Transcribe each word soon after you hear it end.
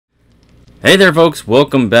Hey there folks,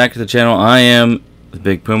 welcome back to the channel. I am the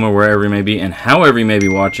Big Puma, wherever you may be and however you may be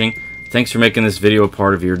watching. Thanks for making this video a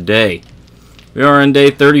part of your day. We are on day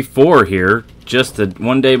 34 here, just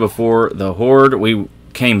one day before the Horde. We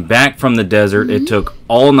came back from the desert. It took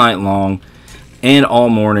all night long and all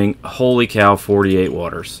morning. Holy cow, 48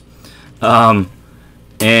 waters. And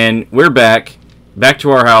we're back to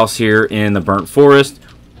our house here in the Burnt Forest.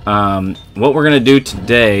 What we're going to do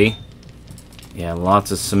today... Yeah,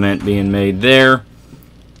 lots of cement being made there.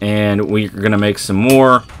 And we're going to make some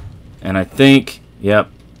more. And I think, yep,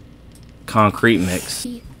 concrete mix.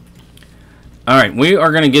 Alright, we are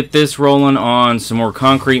going to get this rolling on some more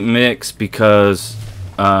concrete mix because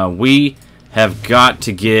we have got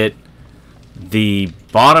to get the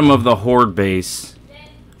bottom of the Horde base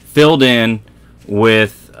filled in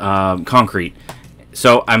with concrete.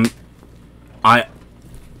 So I'm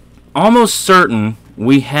almost certain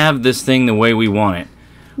we have this thing the way we want it.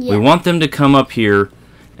 Yeah. We want them to come up here,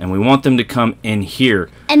 and we want them to come in here.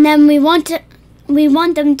 And then we want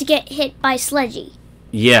them to get hit by Sledgy.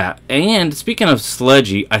 Yeah, and speaking of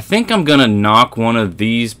Sledgy, I think I'm gonna knock one of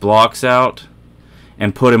these blocks out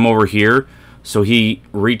and put him over here so he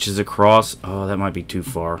reaches across. Oh, that might be too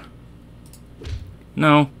far.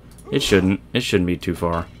 No, it shouldn't. It shouldn't be too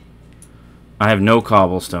far. I have no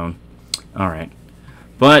cobblestone. Alright.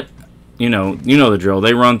 But you know the drill.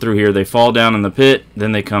 They run through here, they fall down in the pit,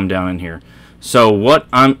 then they come down in here. So what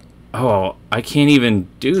oh, I can't even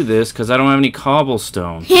do this because I don't have any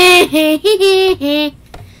cobblestone. I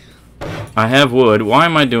have wood. Why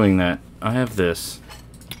am I doing that? I have this.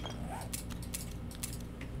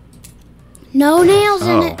 No nails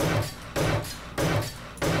in it.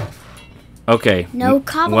 Okay. No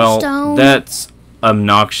cobblestone. Well, that's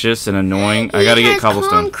obnoxious and annoying. I gotta get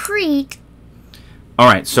cobblestone. Concrete.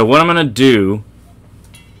 Alright, so what I'm going to do...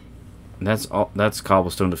 That's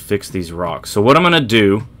cobblestone to fix these rocks. So what I'm going to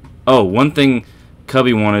do... Oh, one thing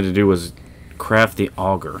Cubby wanted to do was craft the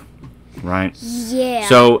auger. Right? Yeah.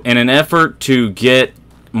 So, in an effort to get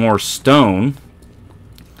more stone,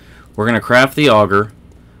 we're going to craft the auger.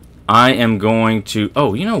 I am going to...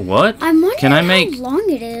 Oh, you know what? I'm wondering how long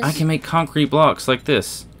it is. I can make concrete blocks like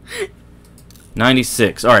this.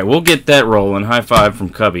 96. Alright, we'll get that rolling. High five from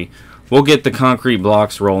Cubby. We'll get the concrete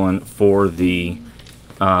blocks rolling for the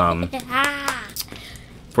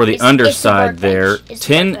underside there.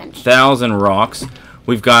 10,000 rocks.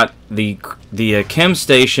 We've got the chem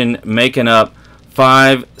station making up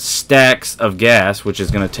 5 stacks of gas, which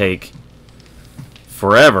is going to take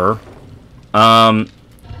forever.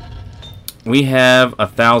 We have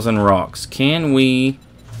 1,000 rocks. Can we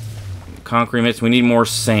concrete mix? We need more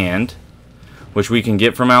sand, which we can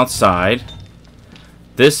get from outside.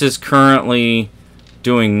 This is currently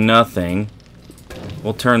doing nothing.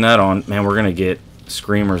 We'll turn that on. Man, we're going to get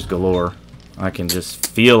screamers galore. I can just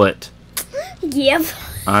feel it. Yep.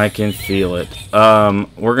 I can feel it.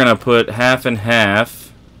 We're going to put half and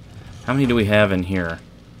half. How many do we have in here?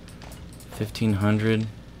 1,500.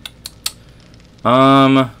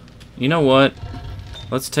 You know what?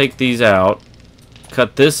 Let's take these out.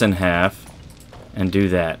 Cut this in half. And do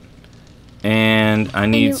that. And I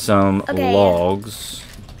need some logs.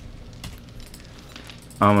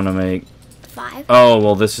 I'm gonna make 5. Oh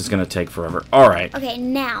well, this is gonna take forever. All right. Okay,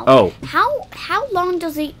 now. Oh. How long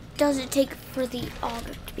does it take for the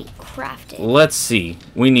auger to be crafted? Let's see.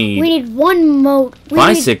 We need one mode.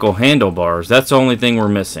 Bicycle handlebars. That's the only thing we're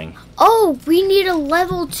missing. Oh, we need a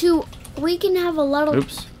level 2. We can have a level.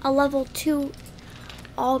 Oops. A level 2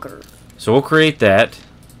 auger. So we'll create that.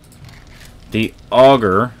 The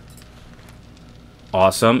auger.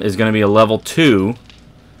 Awesome. Is gonna be a level 2.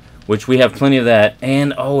 Which we have plenty of that.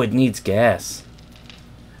 And, oh, it needs gas.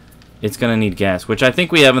 It's going to need gas. Which I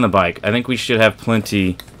think we have in the bike. I think we should have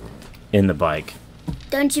plenty in the bike.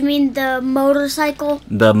 Don't you mean the motorcycle?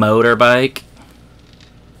 The motorbike?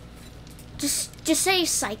 Just say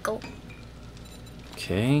cycle.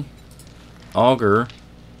 Okay. Auger.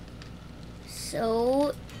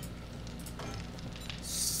 So,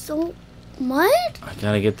 what? I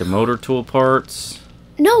got to get the motor tool parts.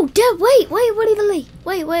 No, Dad, wait, well,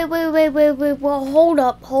 hold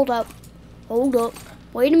up.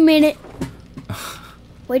 Wait a minute.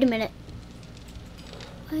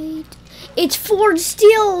 It's forged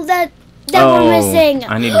steel that we're missing.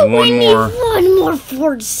 I need one more. We need one more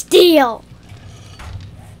forged steel.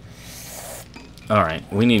 Alright,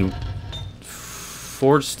 we need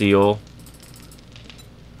forged steel.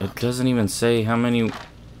 It doesn't even say how many...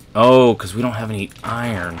 Oh, because we don't have any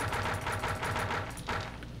iron.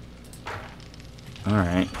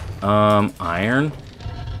 Alright. Iron.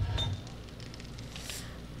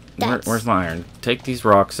 Where's my iron? Take these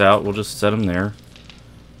rocks out. We'll just set them there.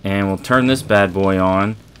 And we'll turn this bad boy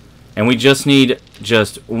on. And we just need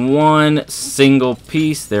just one single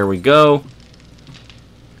piece. There we go.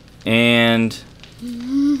 And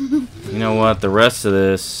you know what? The rest of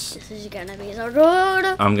this is gonna be so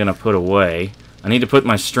good. I'm gonna put away. I need to put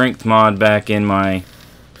my strength mod back in my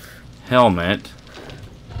helmet.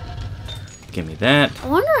 Give me that. I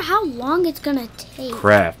wonder how long it's gonna take.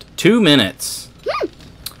 Craft. 2 minutes.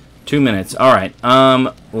 2 minutes. All right.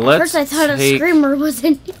 Let's First, I thought take a screamer was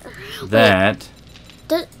in here. that.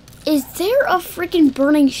 Is there a freaking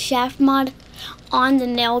burning shaft mod on the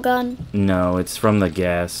nail gun? No, it's from the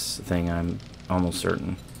gas thing. I'm almost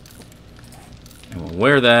certain. And we'll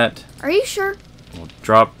wear that. Are you sure? We'll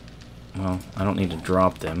drop. Well, I don't need to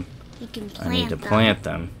drop them. You can plant I need to them. plant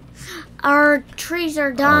them. Our trees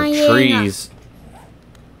are dying. Our trees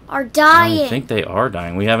are dying. I think they are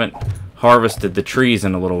dying. We haven't harvested the trees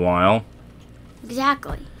in a little while.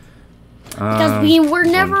 Exactly. Because we were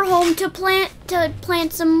never home to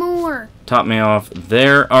plant some more. Top me off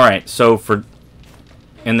there. All right. So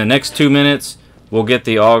in the next 2 minutes, we'll get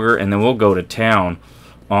the auger, and then we'll go to town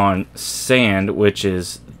on sand, which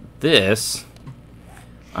is this,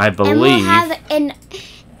 I believe. And we'll have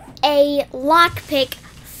a lockpick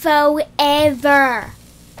forever.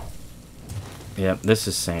 Yep, this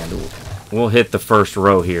is sand. We'll hit the first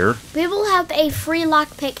row here. We will have a free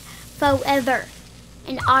lockpick forever.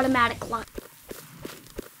 An automatic lock.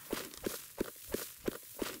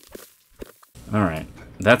 Alright,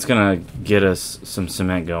 that's gonna get us some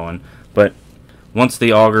cement going. But once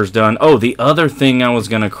the auger's done... Oh, the other thing I was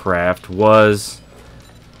gonna craft was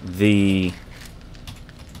the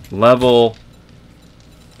level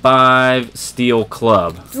 5 steel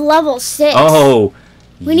club. It's level 6. Oh!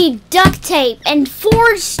 We need duct tape and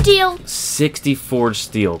forged steel. 60 forged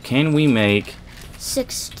steel. Can we make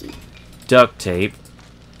 60. duct tape?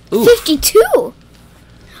 Oof. 52.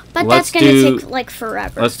 But Let's that's gonna do- take like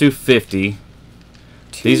forever. Let's do 50.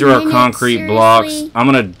 2 These are our minutes, concrete seriously? blocks. I'm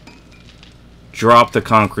gonna drop the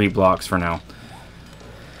concrete blocks for now.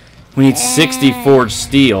 We need 60 forged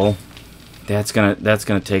steel. That's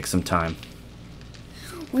gonna take some time.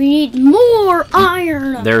 We need more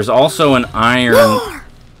iron. There's also an iron. More.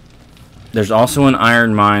 There's also an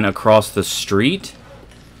iron mine across the street.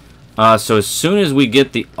 So as soon as we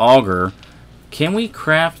get the auger, can we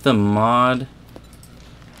craft the mod?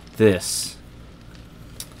 This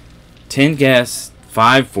 10 gas,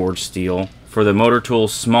 5 forged steel for the motor tool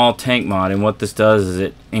small tank mod, and what this does is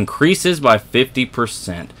it increases by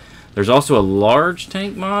 50%. There's also a large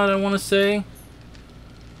tank mod, I want to say.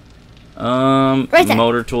 Right there.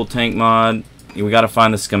 Motor tool tank mod. We got to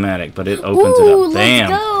find the schematic, but it opens it Ooh, up. Bam.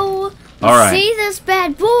 let's go. Let's All right. see this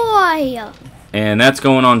bad boy. And that's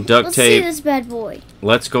going on duct Let's see tape. this bad boy.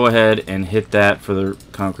 Let's go ahead and hit that for the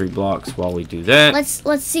concrete blocks while we do that.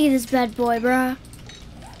 Let's see this bad boy, bruh.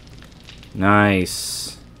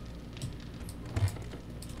 Nice.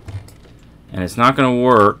 And it's not going to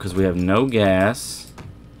work because we have no gas.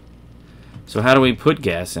 So how do we put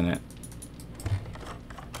gas in it?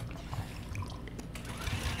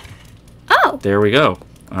 Oh. There we go.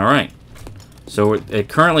 All right. So it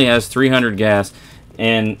currently has 300 gas.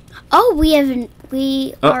 And Oh, we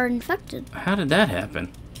are infected. how did that happen?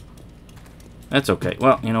 That's okay.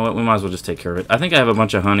 Well, you know what? We might as well just take care of it. I think I have a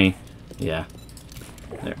bunch of honey. Yeah.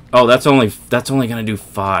 There. Oh, that's only going to do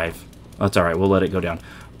 5. That's all right. We'll let it go down.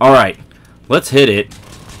 All right. Let's hit it.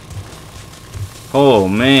 Oh,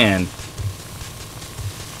 man.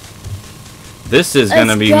 This is going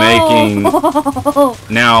to be making...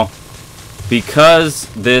 Now, because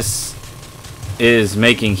this is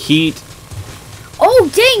making heat...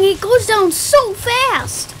 Oh, dang, it goes down so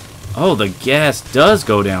fast. Oh, the gas does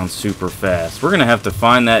go down super fast. We're going to have to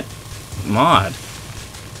find that mod.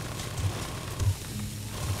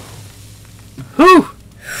 Whew!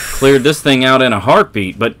 Cleared this thing out in a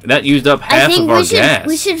heartbeat, but that used up half of our gas.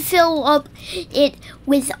 We should fill up it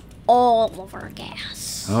with all of our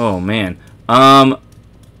gas. Oh, man.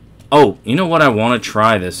 Oh, you know what I want to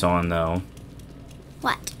try this on, though?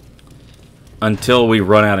 What? Until we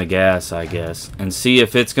run out of gas, I guess. And see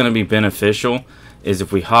if it's going to be beneficial is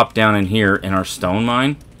if we hop down in here in our stone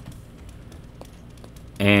mine.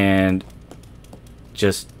 And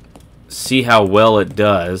just see how well it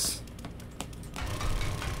does.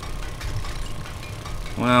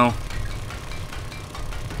 Well,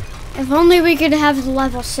 If only we could have the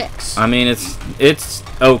level 6. I mean, it's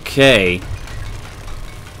okay.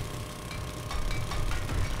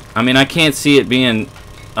 I mean, I can't see it being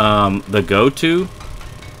the go-to.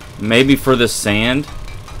 Maybe for the sand.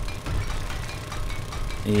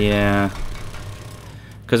 Yeah.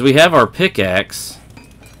 Because we have our pickaxe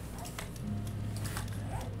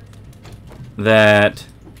that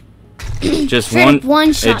just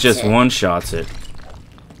one-shots it.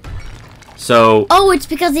 So... Oh, it's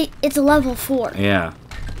because it's a level 4. Yeah.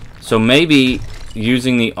 So maybe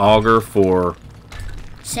using the auger for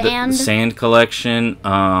sand, the sand collection.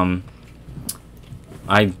 I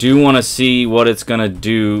do want to see what it's going to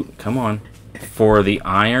do. Come on. For the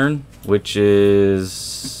iron, which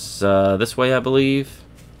is this way, I believe.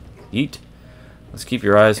 Yeet. Let's keep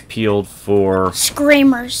your eyes peeled for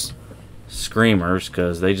screamers. Screamers,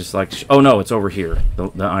 because they just like... oh, no, it's over here.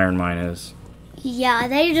 The iron mine is. Yeah,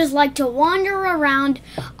 they just like to wander around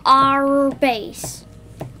our base.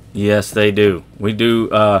 Yes, they do. We do...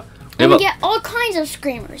 and we get all kinds of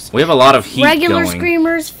screamers. We have a lot of heat Regular going.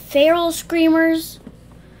 screamers, feral screamers,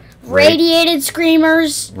 radiated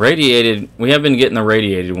screamers. Radiated... we have been getting the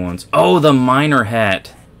radiated ones. Oh, the miner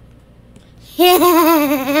hat.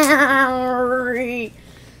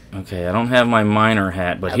 Okay, I don't have my miner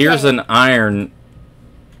hat, but here's an iron...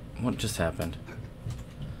 what just happened?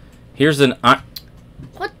 Here's an iron...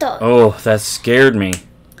 what the... oh, that scared me.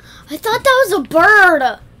 I thought that was a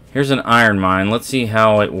bird. Here's an iron mine. Let's see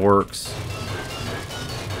how it works.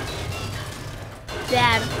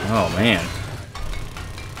 Bad. Oh, man.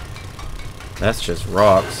 That's just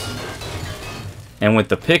rocks. And with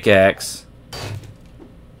the pickaxe...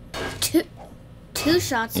 two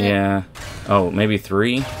shots. Yeah. Oh, maybe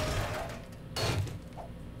 3?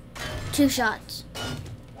 2 shots.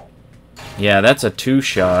 Yeah, that's a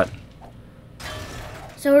 2-shot.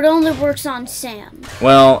 So it only works on sand.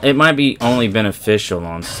 Well, it might be only beneficial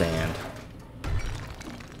on sand.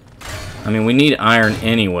 I mean, we need iron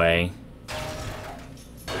anyway.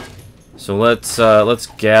 So let's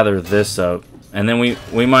gather this up, and then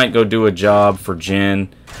we might go do a job for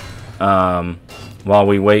Jen while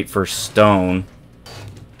we wait for stone.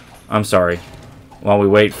 I'm sorry, while we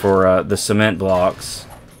wait for the cement blocks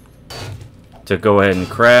to go ahead and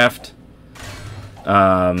craft.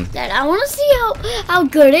 Dad, I want to see how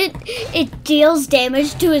good it deals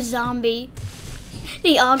damage to a zombie.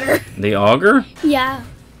 The auger. The auger? Yeah.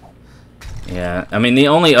 Yeah. I mean, the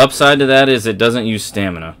only upside to that is it doesn't use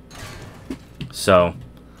stamina. So,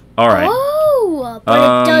 all right. Oh,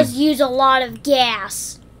 but it does use a lot of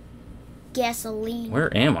gas. Gasoline.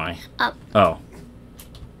 Where am I? Up. Oh.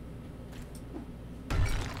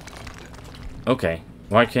 Okay.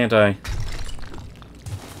 Why can't I?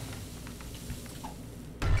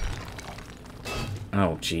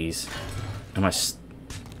 Oh, jeez. Am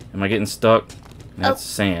I getting stuck? That's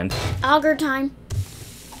sand. Auger time.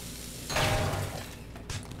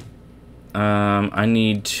 I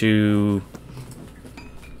need to...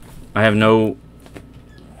 I have no...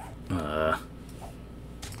 I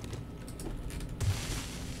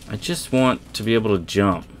just want to be able to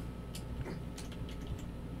jump.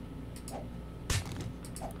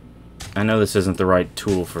 I know this isn't the right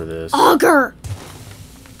tool for this. Auger!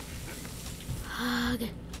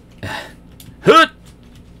 Hoot!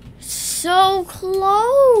 So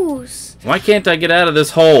close. Why can't I get out of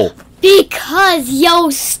this hole? Because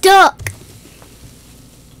you're stuck.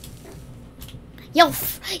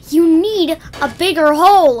 You need a bigger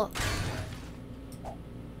hole.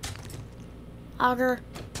 Auger.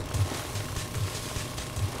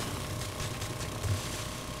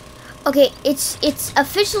 Okay, it's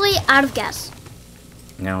officially out of gas.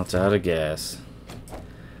 Now it's out of gas.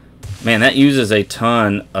 Man, that uses a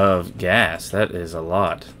ton of gas. That is a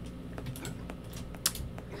lot.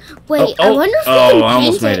 Wait, I wonder if we can paint I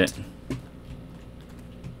almost made it.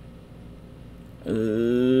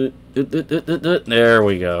 There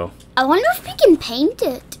we go. I wonder if we can paint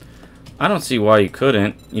it. I don't see why you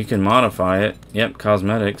couldn't. You can modify it. Yep,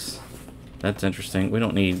 cosmetics. That's interesting. We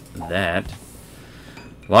don't need that.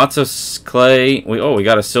 Lots of clay. We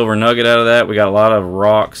got a silver nugget out of that. We got a lot of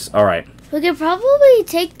rocks. All right. We could probably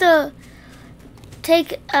take where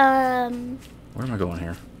am I going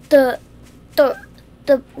here? The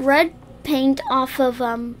red paint off of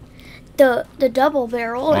the double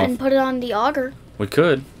barrel and put it on the auger. We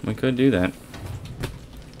could do that.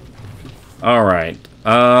 All right.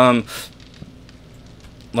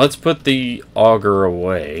 Let's put the auger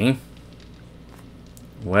away.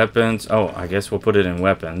 Weapons. Oh, I guess we'll put it in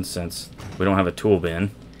weapons since we don't have a tool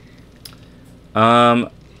bin.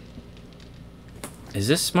 Is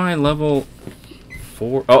this my level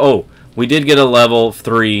 4? Oh, we did get a level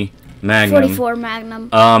 3 Magnum. 44 Magnum.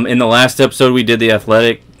 In the last episode we did the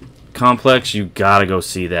athletic complex. You gotta go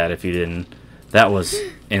see that if you didn't. That was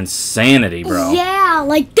insanity, bro. Yeah,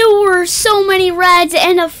 like there were so many reds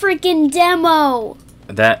and a freaking demo.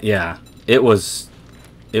 Yeah, it was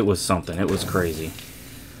something. It was crazy.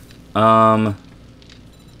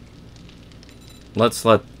 Let's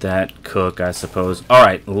let that cook, I suppose. All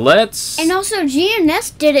right, let's. And also,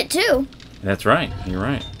 GNS did it too. That's right. You're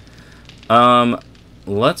right.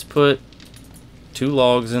 Let's put 2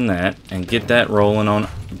 logs in that and get that rolling on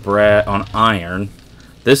iron.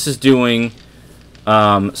 This is doing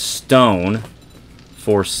stone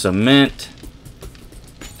for cement.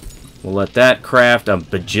 We'll let that craft a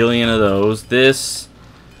bajillion of those. This,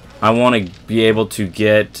 I want to be able to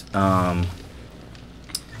get.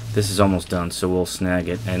 This is almost done, so we'll snag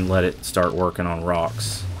it and let it start working on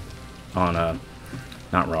rocks. Not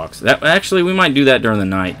rocks. That actually, we might do that during the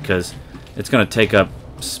night because it's going to take up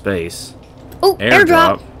space. Oh,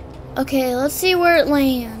 airdrop. Okay, let's see where it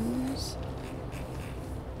lands.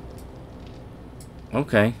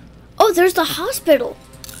 Okay. Oh, there's the hospital.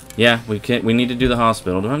 Yeah, we need to do the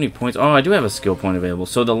hospital. Do I have any points? Oh, I do have a skill point available.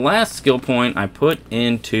 So the last skill point I put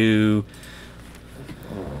into,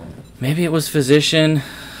 maybe it was physician.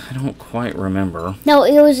 I don't quite remember. No,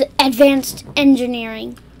 it was advanced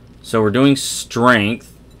engineering. So we're doing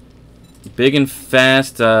strength. Big and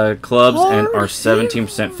fast clubs and are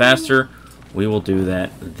 17% faster. We will do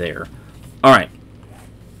that there. All right.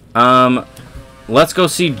 Let's go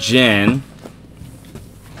see Jen.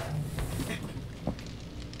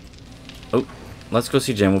 Oh, let's go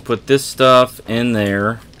see Jen. We'll put this stuff in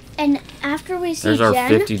there. And after we see Jen, there's our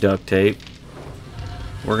 50 duct tape.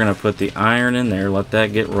 We're going to put the iron in there. Let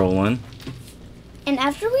that get rolling. And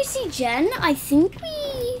after we see Jen, I think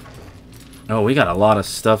we... Oh, we got a lot of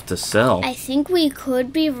stuff to sell. I think we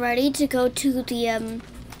could be ready to go to the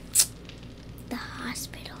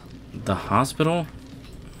hospital. The hospital?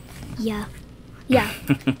 Yeah. Yeah.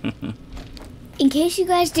 In case you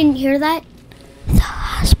guys didn't hear that, the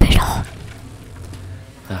hospital.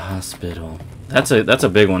 The hospital. That's a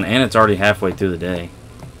big one, and it's already halfway through the day.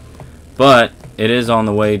 But it is on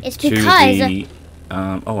the way to the...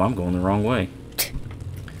 oh, I'm going the wrong way.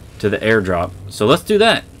 To the airdrop. So let's do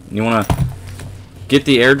that. You want to get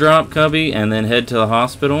the airdrop, Cubby, and then head to the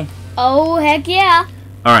hospital? Oh, heck yeah.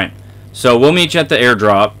 Alright. So we'll meet you at the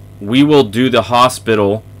airdrop. We will do the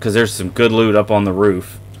hospital, because there's some good loot up on the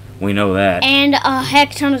roof. We know that. And a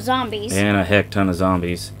heck ton of zombies. And a heck ton of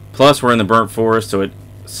zombies. Plus, we're in the burnt forest, so it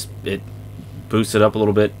boosts it up a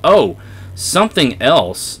little bit. Oh, something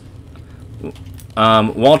else.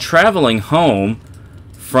 While traveling home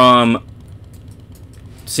from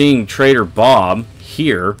seeing Trader Bob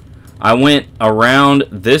here, I went around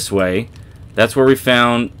this way. That's where we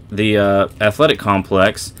found the athletic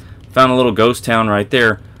complex. Found a little ghost town right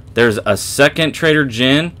there. There's a second Trader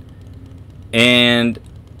Jen and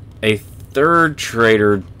a third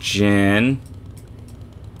Trader Jen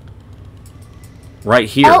right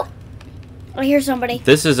here. Oh, I hear somebody.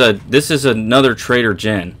 This is another Trader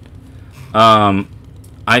Jen.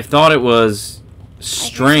 I thought it was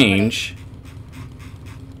strange.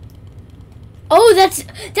 Oh, that's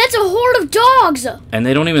a horde of dogs. And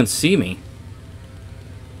they don't even see me.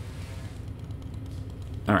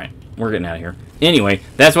 Alright, we're getting out of here. Anyway,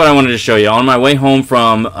 that's what I wanted to show you. On my way home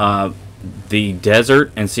from the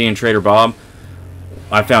desert and seeing Trader Bob,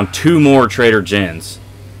 I found 2 more Trader Jens.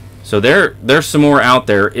 So there's some more out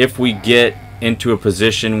there if we get into a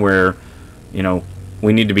position where, you know,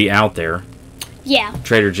 we need to be out there. Yeah.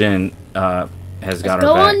 Trader Jen has got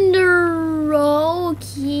our back. Go under.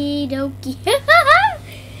 Okie dokie.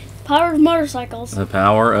 Power of motorcycles. The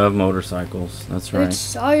power of motorcycles. That's right. It's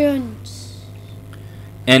science.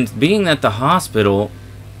 And being at the hospital,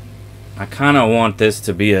 I kind of want this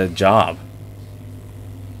to be a job.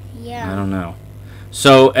 Yeah. I don't know.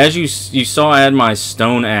 So, as you saw, I had my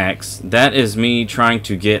stone axe. That is me trying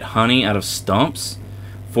to get honey out of stumps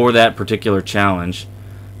for that particular challenge.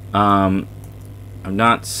 I'm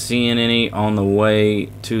not seeing any on the way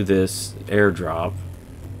to this airdrop.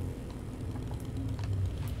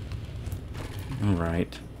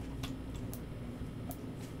 Alright.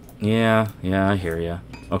 Yeah, I hear ya.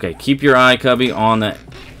 Okay, keep your eye, Cubby, on that.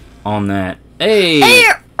 Hey,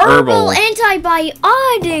 herbal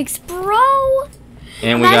antibiotics, bro.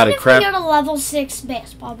 And we got a we got a level 6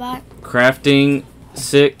 baseball bat. Crafting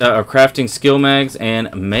skill mags and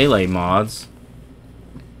melee mods.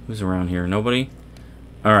 Who's around here? Nobody?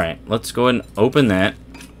 Alright, let's go ahead and open that.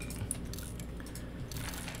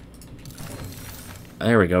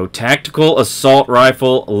 There we go. Tactical assault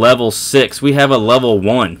rifle level 6. We have a level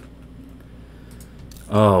 1.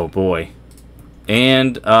 Oh boy.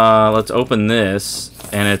 And let's open this,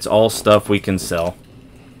 and it's all stuff we can sell.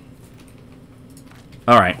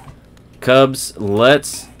 Alright. Cubs,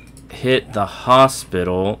 let's hit the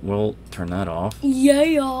hospital. We'll turn that off.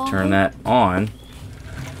 Yeah. Turn that on.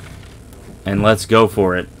 and let's go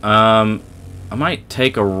for it. I might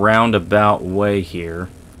take a roundabout way here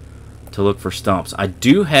to look for stumps. I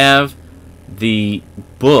do have the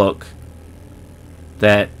book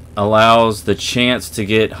that allows the chance to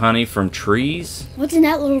get honey from trees. What's in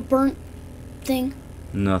that little burnt thing?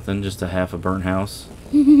 Nothing, just a half a burnt house.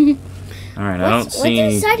 Alright, I don't see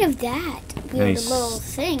What's inside of that any weird little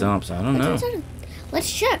thing? stumps. I don't know.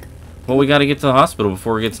 Let's check. Well, we got to get to the hospital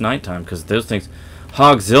before it gets nighttime, because those things...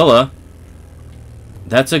 Hogzilla.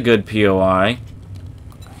 That's a good POI.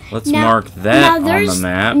 Let's mark that on the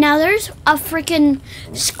map. Now there's a freaking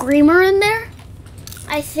screamer in there.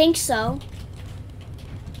 I think so.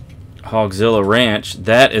 Hogzilla Ranch.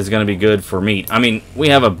 That is going to be good for meat. I mean, we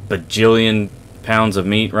have a bajillion pounds of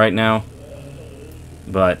meat right now.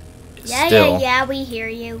 But still. Yeah, we hear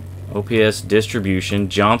you. OPS Distribution.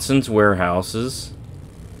 Johnson's Warehouses.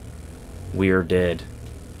 We are dead.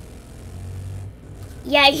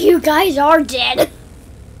 Yeah, you guys are dead.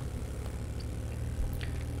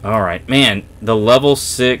 Alright, man. The level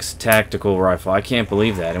 6 tactical rifle. I can't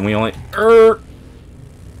believe that. And we only...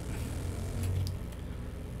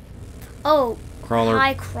 Oh, Crawler.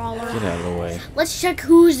 hi, Crawler. Get out of the way. Let's check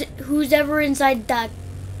who's ever inside that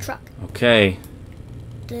truck. Okay.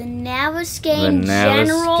 The Naviskane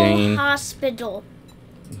General Hospital.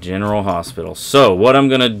 General Hospital. So, what I'm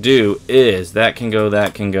going to do is, that can go.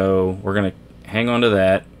 We're going to hang on to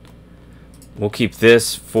that. We'll keep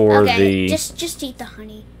this for the... just eat the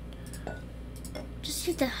honey. Just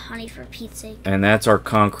eat the honey for Pete's sake. And that's our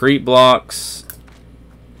concrete blocks.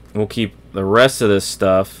 We'll keep the rest of this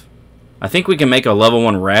stuff. I think we can make a level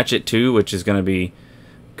 1 ratchet too, which is going to be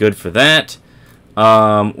good for that.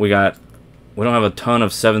 We don't have a ton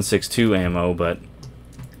of 7.62 ammo, but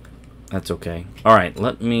that's okay. Alright,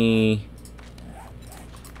 let me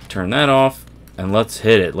turn that off, and let's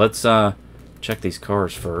hit it. Let's check these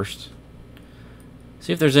cars first.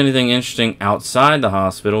 See if there's anything interesting outside the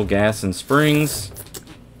hospital. Gas and springs.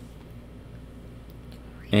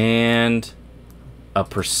 And a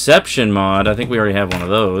perception mod. I think we already have one of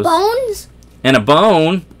those. Bones? And a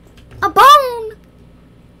bone. A bone!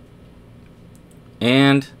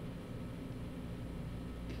 And,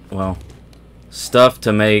 well, stuff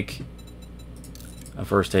to make a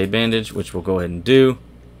first aid bandage, which we'll go ahead and do.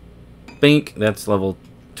 Bink. That's level...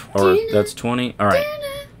 that's 20. Alright.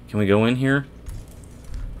 Can we go in here?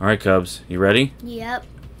 Alright, Cubs. You ready? Yep.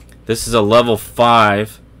 This is a level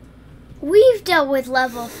 5. We've dealt with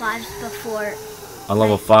level 5s before. A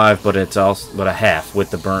level 5, but it's also a half with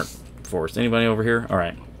the burnt forest. Anybody over here?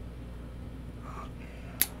 Alright.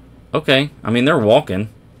 Okay. I mean, they're walking.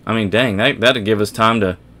 I mean, dang. That'd give us time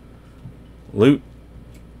to loot.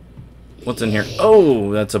 What's in here?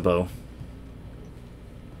 Oh, that's a bow.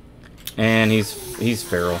 And he's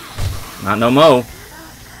feral. Not no mo.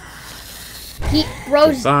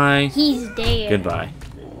 Goodbye. He's dead. Goodbye.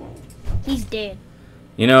 He's dead.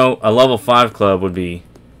 You know, a level 5 club would be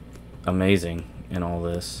amazing in all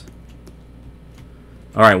this.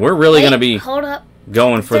 Alright, we're really going to be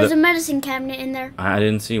going for There's a medicine cabinet in there. I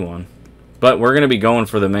didn't see one. But we're going to be going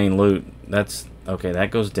for the main loot. That's... Okay,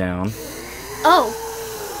 that goes down. Oh.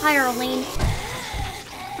 Hi, Arlene.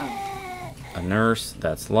 Oh. A nurse.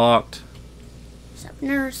 That's locked. What's up,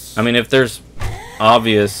 nurse? I mean, if there's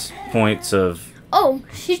obvious points of... Oh,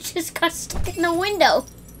 she just got stuck in the window.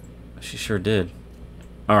 She sure did.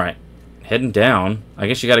 Alright. Heading down. I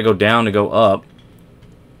guess you got to go down to go up.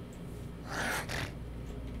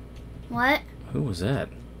 What? Who was that?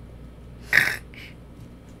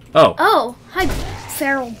 Oh. Oh, hi,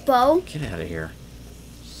 feral bow. Get out of here.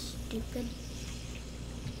 Stupid.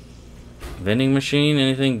 Vending machine?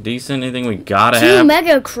 Anything decent? Anything we gotta 2 have?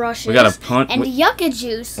 Mega Crushes. We got a punt. And yucca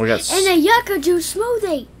juice. We got and a yucca juice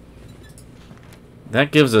smoothie.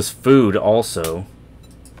 That gives us food also.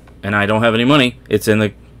 And I don't have any money. It's in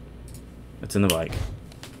the bike.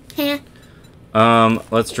 Huh.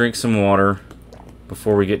 Let's drink some water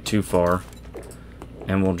before we get too far.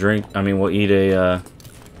 And we'll eat a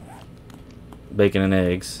bacon and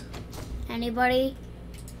eggs. Anybody?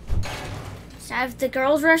 Inside the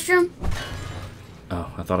girls' restroom?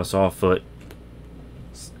 Oh, I thought I saw a foot.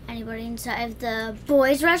 Anybody inside the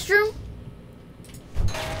boys' restroom?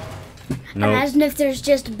 No. Imagine if there's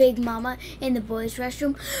just Big Mama in the boys'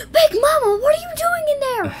 restroom. Big Mama, what are you doing in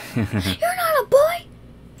there? You're not a boy.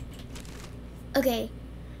 Okay.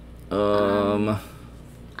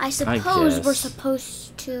 I suppose we're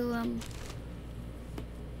supposed to.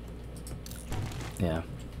 Yeah.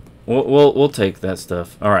 We'll take that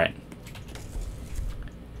stuff. All right.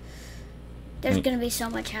 There's gonna be so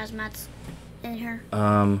much hazmats in here.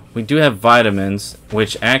 We do have vitamins,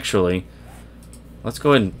 which actually, let's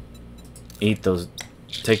go ahead and eat those,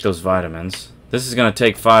 take those vitamins. This is gonna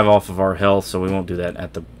take 5 off of our health, so we won't do that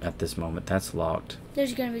at this moment. That's locked.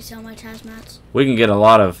 There's gonna be so much hazmats. We can get a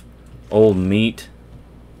lot of old meat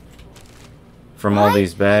from all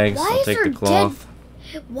these bags. Why I'll is take there the cloth.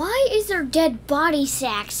 Why is there dead body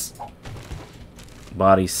sacks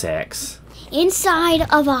Body sacks. inside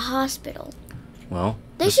of a hospital? Well,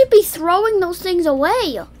 They should be throwing those things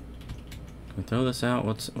away. can we throw this out?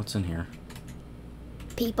 What's in here?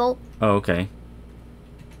 People. Oh, okay.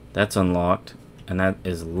 That's unlocked, and that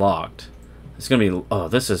is locked. It's gonna be. Oh,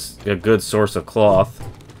 this is a good source of cloth,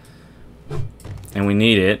 and we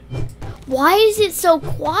need it. Why is it so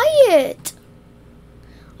quiet?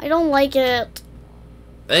 I don't like it.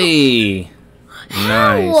 Hey,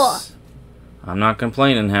 nice. I'm not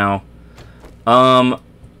complaining. How?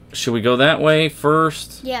 Should we go that way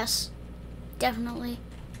first? Yes, definitely.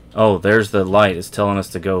 Oh, there's the light. It's telling us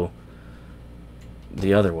to go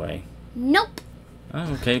the other way. Nope.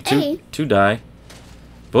 Oh, okay. Hey. Two die.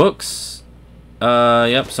 Books.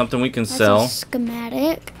 Yep, something we can That's sell. a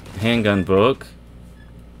schematic. Handgun book.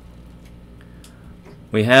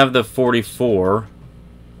 We have the 44.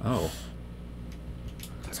 Oh,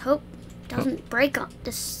 Let's hope doesn't break on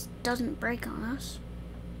this. Doesn't break on us.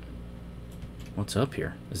 what's up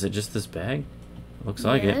here? Is it just this bag? Looks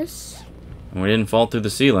like it. Yes. And we didn't fall through the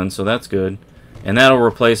ceiling, so that's good. And that'll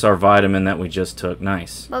replace our vitamin that we just took.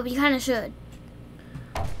 Nice. But we kind of should.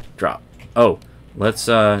 Drop. Oh, let's,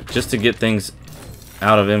 just to get things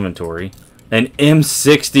out of inventory. An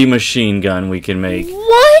M60 machine gun we can make.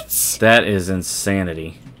 What? That is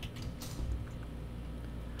insanity.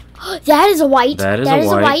 That is a white. That is that a is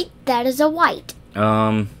white. a white. That is a white.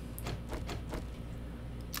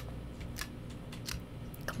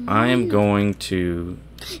 I am going to...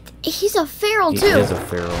 He's a feral He too. is a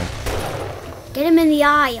feral. Get him in the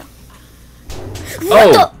eye.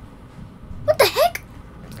 Oh! What the heck?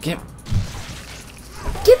 Get...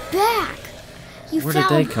 Get back! You Where did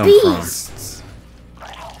foul they come beasts!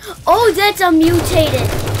 Oh, that's a mutated.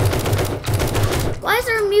 Why is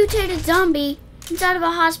there a mutated zombie inside of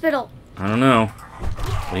a hospital? I don't know.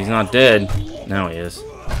 But he's not dead. Now he is.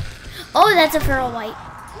 Oh, that's a feral white.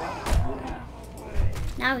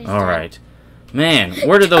 Now he's dead. Alright. Man,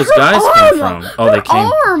 where did those guys come from? Oh, they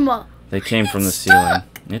came... Arm. They came from the ceiling.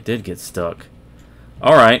 It did get stuck.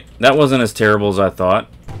 Alright, that wasn't as terrible as I thought.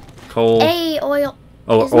 Coal. A oil.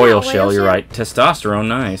 Oh, Isn't that oil oil shell, you're shell? right. Testosterone,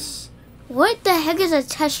 nice. What the heck is a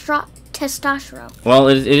testosterone? Well,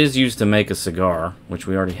 it is used to make a cigar, which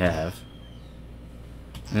we already have.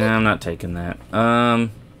 Nah, I'm not taking that.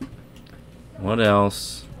 What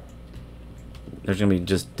else? There's gonna be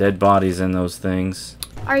just dead bodies in those things.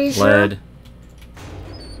 Are you Lead. sure?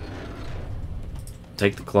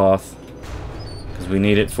 Take the cloth. Because we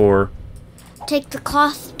need it for... Take the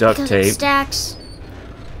cloth Duct because tape. it stacks.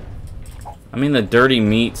 I mean the dirty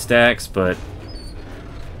meat stacks, but...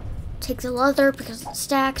 Take the leather because it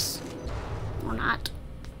stacks. Or not.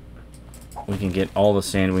 we can get all the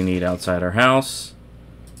sand we need outside our house.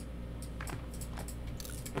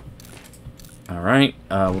 Alright,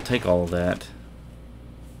 we'll take all of that.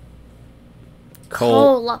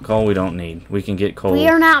 Coal. Coal we don't need. We can get coal. We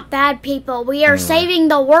are not bad people. We are Anyway. saving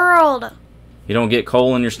the world. You don't get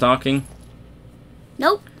coal in your stocking?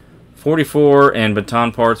 Nope. 44 and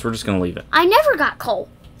baton parts, we're just going to leave it. I never got coal.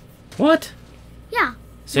 What? Yeah.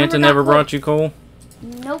 Santa Never never got coal. brought you coal?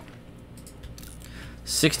 Nope.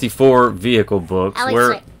 64 vehicle books.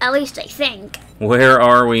 At least I think. Where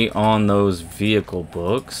are we on those vehicle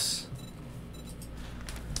books?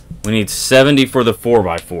 We need 70 for the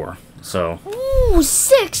 4x4. So, Ooh,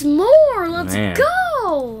 6 more. Let's Man.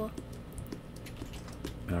 go.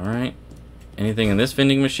 alright. Anything in this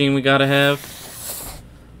vending machine we gotta have?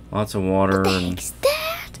 Lots of water and... Thanks,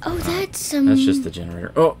 that. Oh, that's That's just the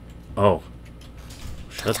generator. Oh! Oh.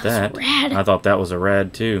 Shut that. rad. I thought that was a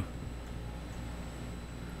rad too.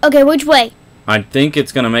 Okay, which way? I think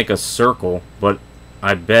it's gonna make a circle, but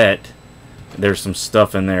I bet there's some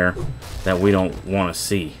stuff in there that we don't want to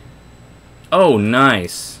see. Oh,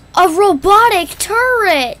 nice. A robotic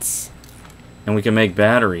turret. And we can make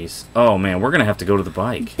batteries. Oh man, we're gonna have to go to the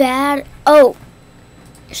bike. Bad. Oh,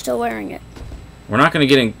 you're still wearing it. We're not gonna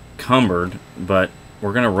get encumbered, but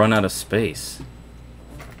we're gonna run out of space.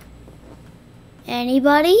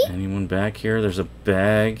 Anybody? Anyone back here? There's a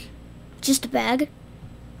bag. Just a bag.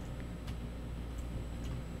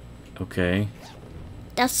 Okay.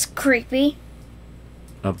 That's creepy.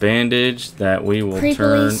 A bandage that we will Creepily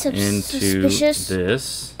turn into suspicious.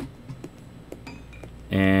 this.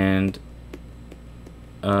 And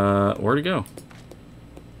where'd it go?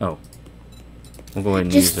 Oh. We'll go ahead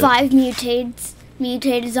and Just use 5 mutates.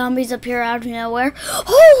 mutated zombies appear out of nowhere.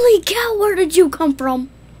 Holy cow, where did you come from?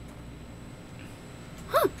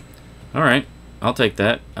 Huh. Alright, I'll take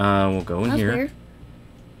that. We'll go in That's here. weird.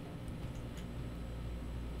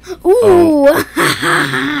 Ooh!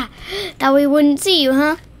 That we wouldn't see you,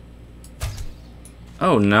 huh?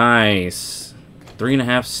 Oh, nice.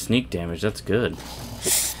 3.5 sneak damage. That's good.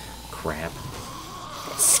 Crap.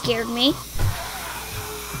 That scared me.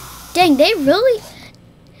 Dang, they really...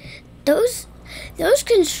 Those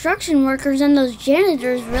construction workers and those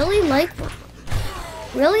janitors really like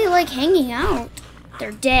hanging out.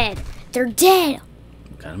 They're dead. They're dead.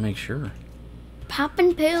 Gotta make sure.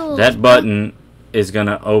 Popping pills. That button is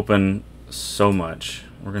gonna open so much.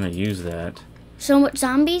 We're gonna use that. So much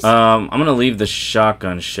zombies? I'm gonna leave the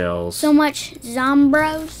shotgun shells. So much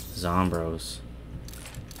zombros? Zombros.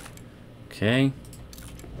 Okay.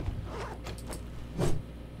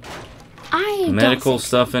 Medical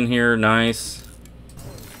stuff in here, nice.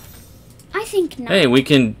 I think not. Hey, we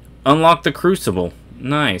can unlock the crucible.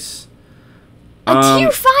 Nice. A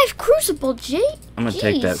tier 5 crucible, G. I'm gonna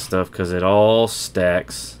take that stuff because it all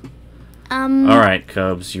stacks. All All right,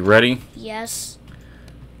 Cubs, you ready? Yes.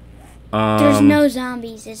 There's Um, no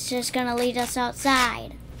zombies. It's just gonna lead us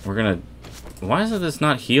outside. We're gonna. Why is this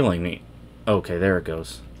not healing me? Okay, there it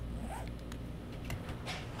goes.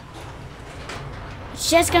 It's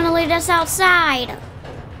just gonna lead us outside.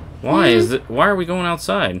 Why is it? Why are we going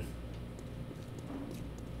outside?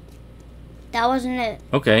 That wasn't it.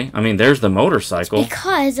 Okay, I mean, there's the motorcycle.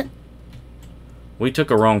 Because We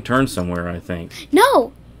took a wrong turn somewhere, I think.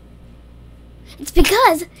 no. It's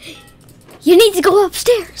because you need to go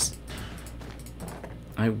upstairs.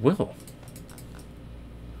 I will.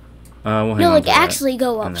 We'll hang No, on like to that. actually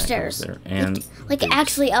go And that goes upstairs. there. And Like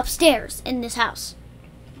actually upstairs in this house.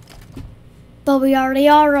 But we already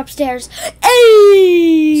are upstairs.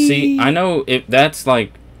 Hey! see, I know if that's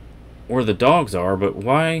like where the dogs are, but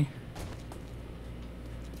why?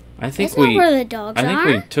 I think That's not where the dogs I think are.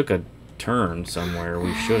 we took a turn somewhere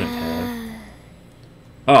we shouldn't have.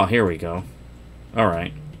 Oh, here we go. All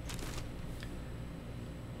right.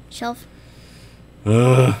 Shelf.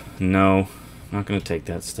 No, not gonna take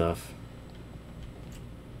that stuff.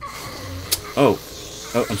 Oh,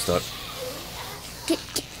 I'm stuck.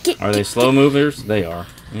 Are they slow movers? They are.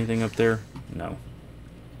 Anything up there? No.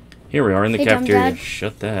 Here we are in the Hey, cafeteria. Dum Dad.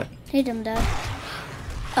 Shut that. Hey, Dum Dad.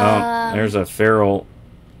 There's a feral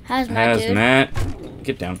Hazmat.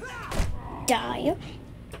 Get down. Die.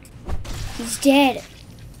 He's dead.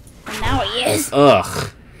 And now he is. Ugh.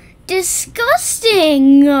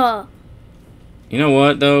 Disgusting. You know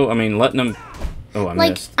what though? I mean, letting them. Oh, I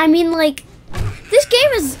Like, missed. I mean, like, this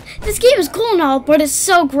game is cool and all, but it's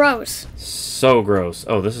so gross. So gross.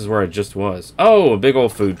 Oh, this is where I just was. Oh, a big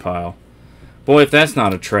old food pile. Boy, if that's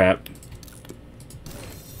not a trap.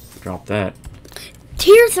 Drop that.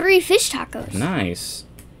 Tier 3 fish tacos. Nice.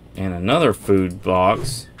 And another food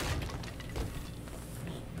box.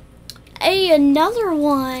 Hey, another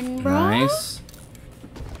one, bro. Nice.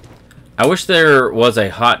 I wish there was a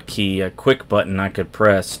hotkey, a quick button I could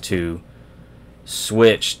press to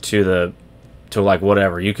switch to like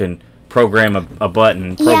whatever. You can program a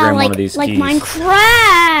button, program one of these like keys.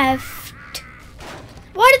 Minecraft.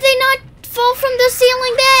 Why did they not fall from the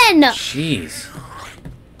ceiling then? Jeez.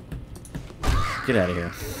 Get out of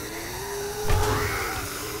here.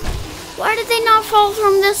 Why did they not fall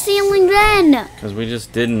from the ceiling then? Because we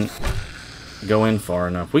just didn't go in far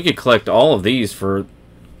enough. We could collect all of these for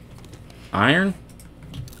iron?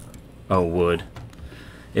 Oh, wood.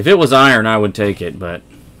 If it was iron, I would take it, but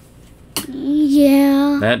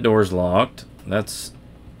Yeah. that door's locked. That's...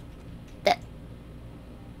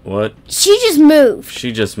 What? She just moved.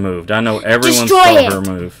 She just moved. I know everyone Destroy saw it. her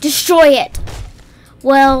move. Destroy it.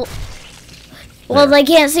 Well, There. they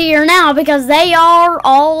can't see her now because they are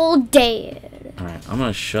all dead. Alright, I'm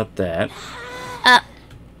gonna shut that.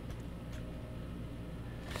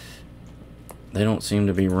 They don't seem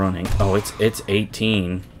to be running. Oh, it's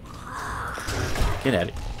 18. Get at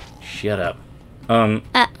it. Shut up.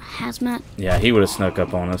 Hazmat. Yeah, he would have snuck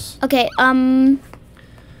up on us. Okay,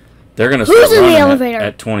 They're gonna Who's start in the running elevator?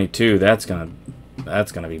 at 22. That's gonna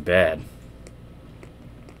be bad.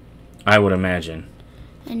 I would imagine.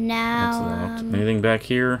 and That's now, locked. Anything back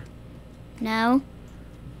here? no.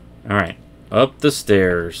 All right, up the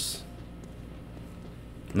stairs.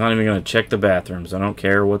 I'm not even gonna check the bathrooms. I don't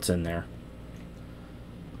care what's in there.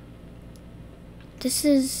 This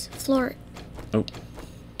is floor Oh.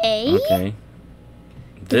 A? Okay.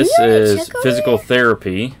 we This already is check over physical here?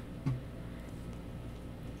 therapy.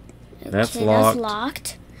 That's Okay, locked. That's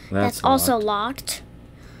locked. That's Also locked.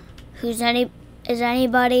 Who's any... Is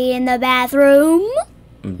anybody in the bathroom?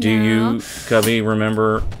 Do you, Cubby,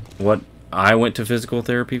 remember what I went to physical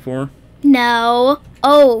therapy for? No.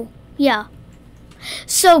 Oh, yeah.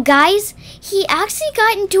 So, guys, he actually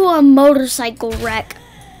got into a motorcycle wreck.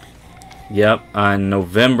 Yep, in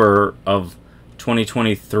November of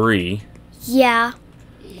 2023. Yeah.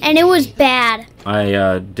 And it was bad.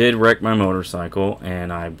 I did wreck my motorcycle,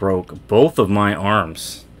 and I broke both of my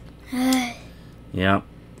arms. Yep.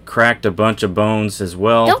 Cracked a bunch of bones as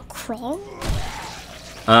well. Don't crawl.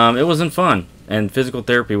 It wasn't fun, and physical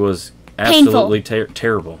therapy was absolutely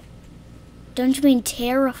terrible. Don't you mean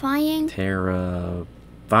terrifying?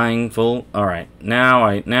 Terrifying full. All right, now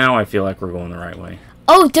I feel like we're going the right way.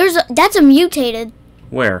 Oh, that's a mutated.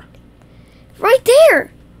 Where? Right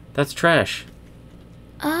there. That's trash.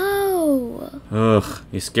 Oh. Ugh,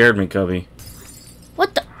 you scared me, Cubby.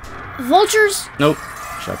 What the? Vultures? Nope.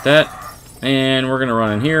 Shut that. And we're gonna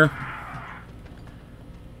run in here.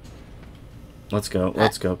 Let's go.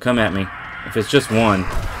 Let's go. Come at me. If it's just one,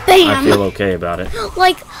 Bam. I feel okay about it.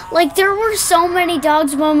 Like there were so many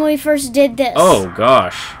dogs when we first did this. Oh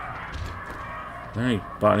gosh. There any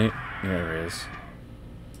body? There it is.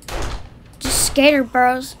 Just skater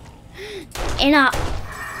bros. In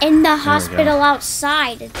the hospital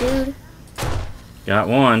outside, dude. Got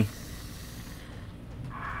one.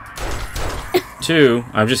 Two.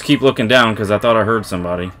 I just keep looking down because I thought I heard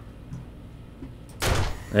somebody.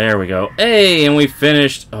 There we go. Hey, and we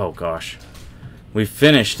finished. Oh gosh. We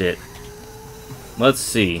finished it. Let's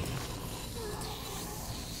see.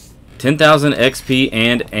 10,000 XP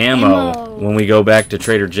and ammo when we go back to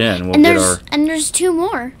Trader Jen. We'll get our. And there's two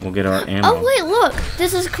more. We'll get our ammo. Oh wait, look.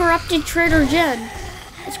 This is corrupted Trader Jen.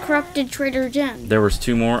 It's corrupted Trader Jen. There was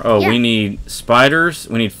two more. Oh, yeah. We need spiders.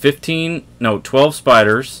 We need 12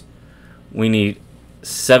 spiders. We need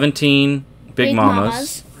 17 big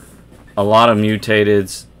mamas. A lot of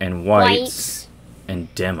mutateds and whites.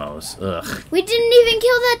 And demos. Ugh. We didn't even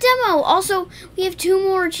kill that demo. Also, we have two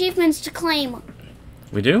more achievements to claim.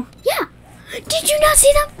 We do? Yeah. Did you not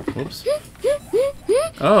see them? Whoops.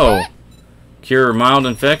 Oh. Cure mild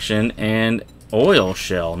infection and oil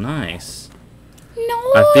shell. Nice. No.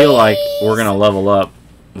 I feel like we're going to level up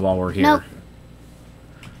while we're here. Nope.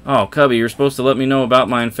 Oh, Cubby, you're supposed to let me know about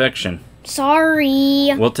my infection.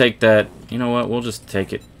 Sorry. We'll take that. You know what? We'll just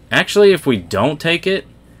take it. Actually, if we don't take it,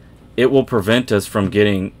 it will prevent us from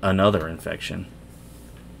getting another infection.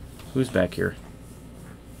 Who's back here?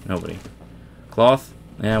 Nobody. Cloth?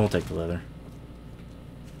 Yeah, we'll take the leather.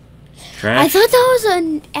 Trash? I thought that was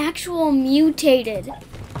an actual mutated.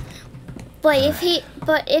 But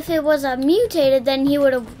if it was a mutated, then he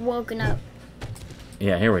would have woken up.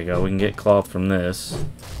 Yeah, here we go. We can get cloth from this.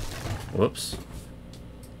 Whoops.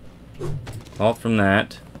 Cloth from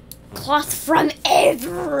that. Cloth from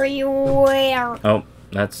everywhere. Oh,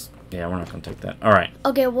 that's... Yeah, we're not going to take that. Alright.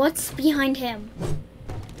 Okay, what's behind him?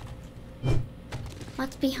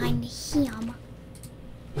 What's behind him?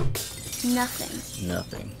 Nothing.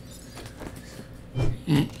 Nothing.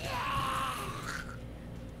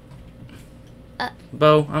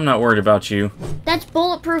 Bo, I'm not worried about you. That's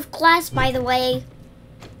bulletproof glass, by the way.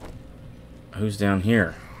 Who's down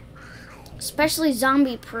here? Especially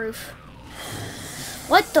zombie proof.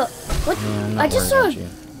 What the? What? Yeah, I'm not I just worried saw.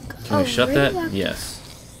 about you. Can we shut that? radioactive- Yes.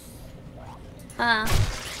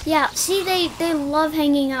 Yeah. See, they love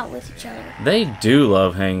hanging out with each other. They do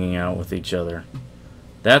love hanging out with each other.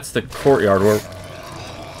 That's the courtyard where...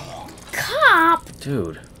 Cop!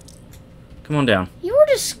 Dude. Come on down. You were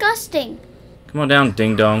disgusting. Come on down,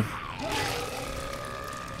 ding dong.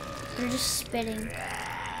 They're just spitting.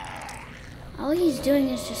 All he's doing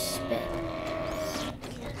is just spit.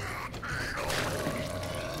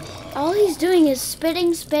 All he's doing is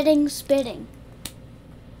spitting, spitting, spitting.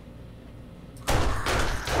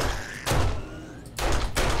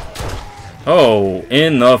 Oh,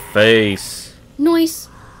 in the face. Noise.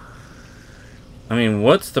 I mean,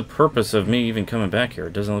 what's the purpose of me even coming back here?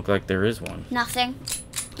 It doesn't look like there is one. Nothing.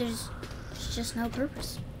 There's just no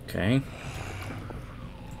purpose. Okay.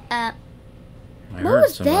 I I what heard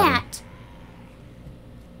was somebody. that?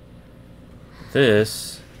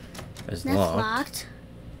 This is That's locked.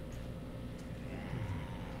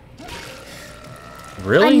 locked.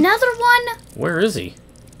 Really? Another one Where is he?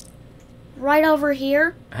 right over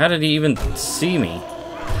here. How did he even see me?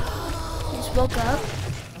 Just woke up.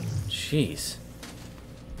 Jeez.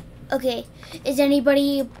 Okay, is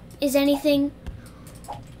anything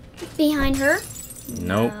behind her?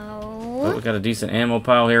 Nope. No. But we got a decent ammo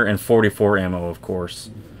pile here, and 44 ammo, of course.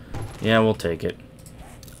 Yeah, we'll take it.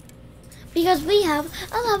 Because we have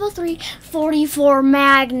a level 3 44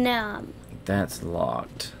 Magnum. That's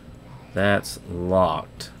locked. That's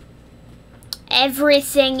locked.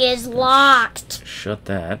 Everything is locked. Shut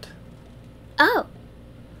that. Oh.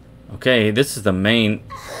 Okay, this is the main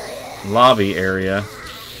lobby area.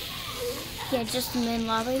 Yeah, just the main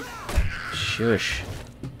lobby. Shush.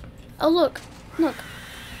 Oh, look. Look.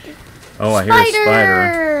 Oh, I hear a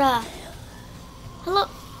spider. Hello.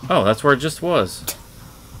 Oh, that's where it just was.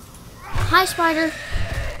 Hi, spider.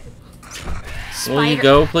 Will you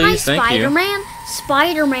go, please? Hi, Thank you. Spider-Man.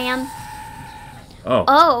 Spider-Man. Oh.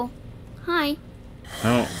 Oh. Hi.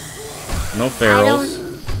 No. No ferals.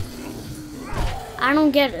 I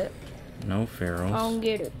don't get it. No ferals. I don't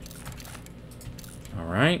get it.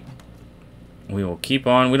 Alright. We will keep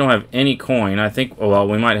on. We don't have any coin. I think, oh, well,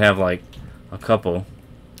 we might have, like, a couple.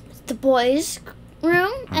 The boys'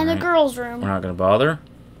 room and the Alright. girls' room. We're not going to bother.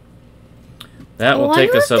 That will I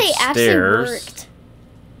take wonder us if they actually upstairs. worked.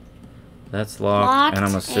 That's locked, Locked and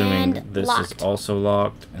I'm assuming and this locked. is also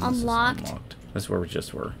locked. And Unlocked. This is unlocked. That's where we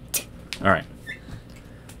just were. Alright.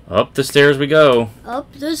 Up the stairs we go.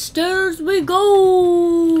 Up the stairs we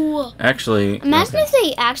go. Actually, Imagine okay. if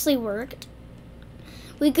they actually worked.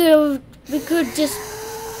 We could just.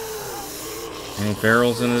 Any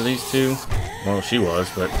ferals into these two? Well, she was,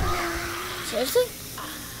 but Seriously?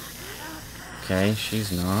 okay,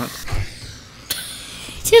 she's not.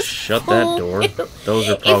 Just Shut that pull door. it. Those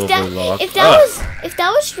are probably locked. If that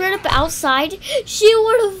was straight up outside, she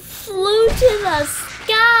would have flew to the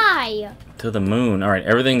sky. To the moon. Alright,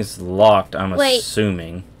 everything's locked, I'm Wait.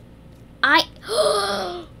 assuming.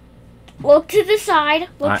 Look to the side.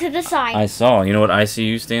 Look to the side. I saw. You know what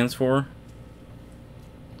ICU stands for?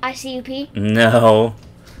 ICUP. No.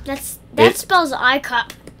 That spells eye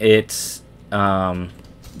cup. It's the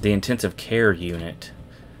intensive care unit.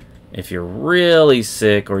 If you're really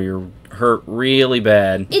sick or you're hurt really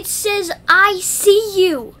bad. It says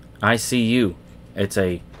ICU. ICU. It's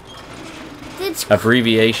a That's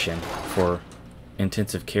abbreviation for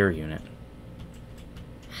intensive care unit.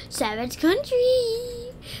 Savage Country.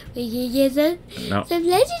 We can get No. some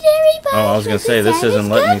legendary parts. Oh, I was gonna say this isn't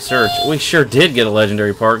letting me search. We sure did get a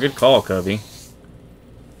legendary part. Good call, Cubby.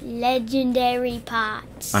 Legendary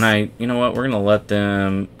pots. And you know what? We're gonna let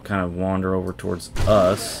them kind of wander over towards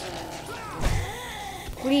us.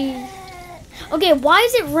 Okay, why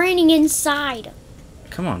is it raining inside?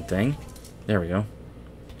 Come on, thing. There we go.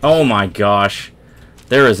 Oh my gosh.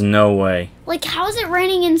 There is no way. Like, how is it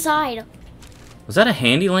raining inside? Was that a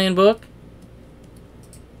Handyland book?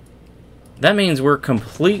 That means we're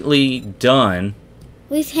completely done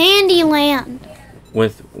With Handyland.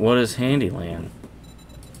 with what is Handyland?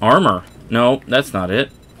 Armor. No, that's not it.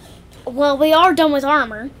 Well, we are done with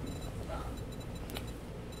armor.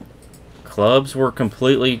 Clubs we're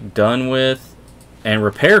completely done with. And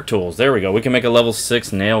repair tools. There we go. We can make a level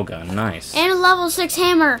 6 nail gun. Nice. And a level 6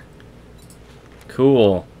 hammer.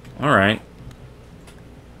 Cool. Alright.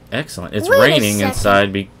 Excellent. It's Wait a raining second.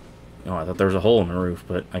 inside. Oh, I thought there was a hole in the roof,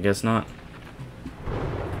 but I guess not.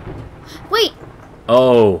 Wait,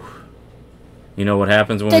 Oh. You know what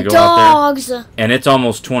happens when the we go out dogs. there? And it's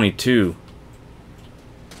almost 22.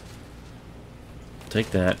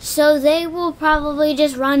 Take that. So they will probably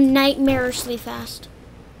just run nightmarishly fast.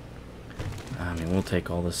 I mean, we'll take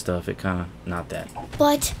all this stuff. It kind of... Not that.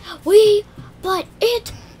 But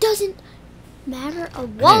it doesn't matter. A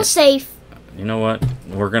wall Hey. safe. You know what?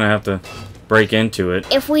 We're going to have to break into it.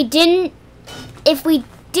 If we didn't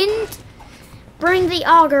bring the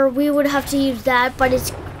auger, we would have to use that, but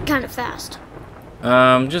it's kind of fast.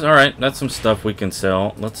 Just... Alright, that's some stuff we can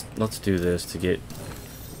sell. Let's do this to get...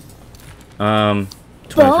 23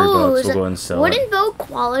 bucks. We'll go ahead and sell Wooden it. bow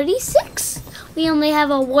quality 6. We only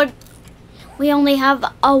have a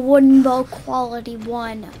wooden bow quality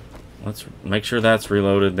 1. Let's make sure that's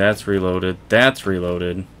reloaded. That's reloaded. That's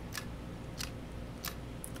reloaded.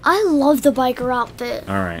 I love the biker outfit.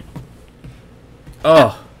 Alright.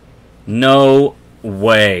 Oh. No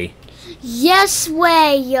way. Yes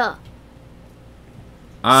way.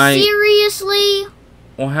 Seriously?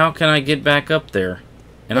 Well, how can I get back up there?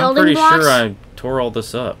 And Building I'm pretty blocks? sure I tore all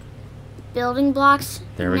this up. Building blocks.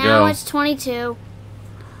 There we now go. it's 22.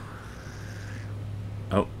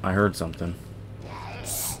 Oh, I heard something.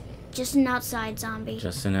 Just an outside zombie.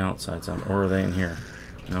 Just an outside something. Or are they in here?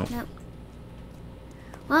 Nope. Nope.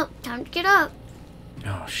 Well, time to get up.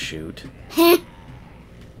 Oh, shoot. Heh.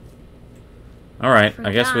 Alright,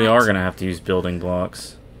 I guess we Forgot. are going to have to use building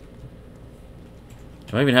blocks.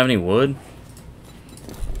 Do I even have any wood?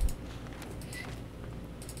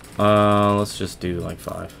 Let's just do like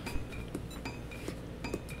 5.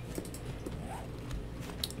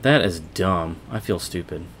 That is dumb. I feel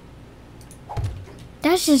stupid.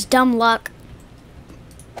 That's just dumb luck.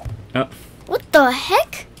 Oh, What the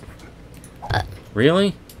heck?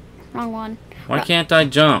 really? Wrong one. Why can't I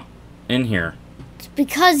jump in here? It's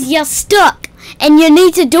because you're stuck and you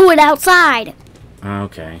need to do it outside.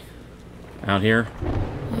 Okay. Out here?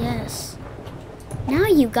 Yes. Now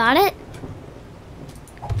you got it.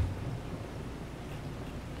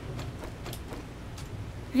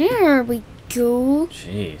 There we go.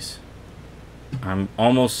 Jeez. I'm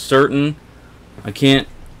almost certain I can't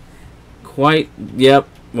quite... Yep,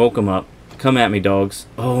 woke them up. Come at me, dogs.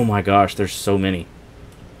 Oh my gosh, there's so many.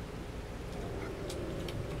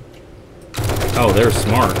 Oh, they're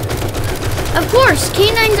smart. Of course,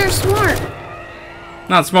 canines are smart.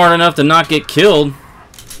 Not smart enough to not get killed.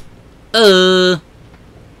 Alright.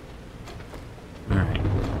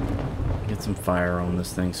 Get some fire on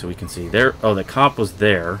this thing so we can see. There. Oh, the cop was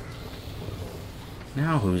there.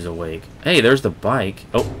 Now who's awake? Hey, there's the bike.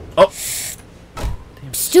 Oh. Oh.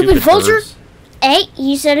 Damn, Stupid vulture. birds. Hey,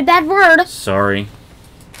 you said a bad word. Sorry.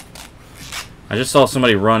 I just saw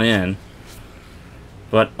somebody run in.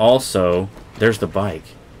 But also, there's the bike.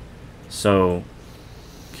 So,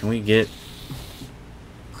 can we get...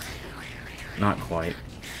 Not quite.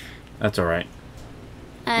 That's alright.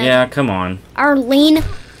 Yeah, come on. Arlene,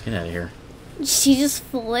 Get out of here. she just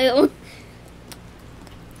flew.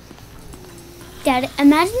 Dad,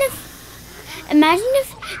 imagine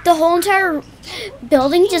if the whole entire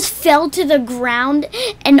building just fell to the ground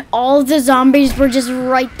and all the zombies were just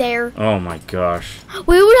right there. Oh my gosh.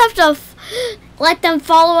 We would have to let them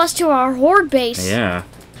follow us to our horde base. Yeah.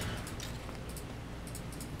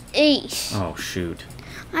 Eesh. Oh shoot.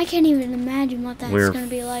 I can't even imagine what that's We're going to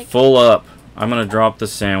be like. full up. I'm gonna drop the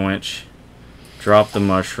sandwich. Drop the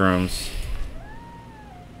mushrooms.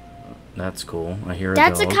 That's cool. I hear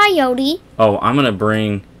That's a a dog. coyote. Oh, I'm gonna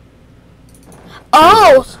bring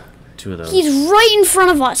Oh! two of those. He's right in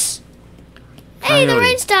front of us. Hey, the Coyote.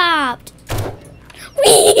 rain stopped.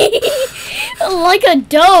 Whee! Like a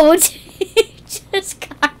doge. Just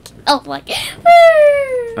got killed like.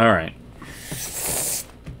 Woo! Alright.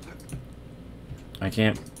 I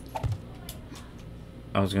can't...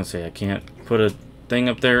 I was gonna say, I can't put a thing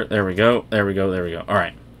up there. There we go. There we go. There we go.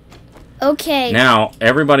 Alright. Okay. Now,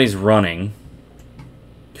 everybody's running.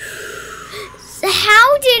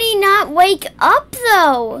 How did he not wake up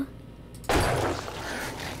though?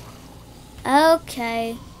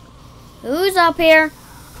 Okay. Who's up here?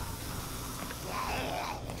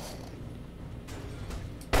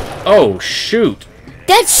 Oh, shoot!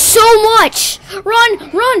 That's so much! Run,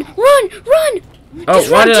 run, run, run! Oh,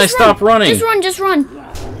 Just why run, did I just stop run. running? Just run, just run.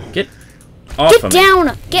 Get off Get of me.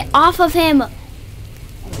 down. Get off of him.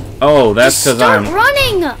 Oh, that's Just because start I'm...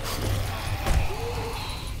 running.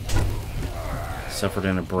 Suffered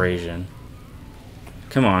an abrasion.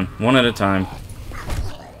 Come on, one at a time.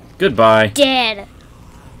 Goodbye. Dead.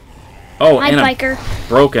 Oh, Hi, and a biker.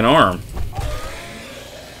 broken arm.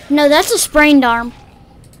 No, that's a sprained arm.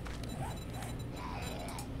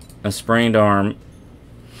 A sprained arm.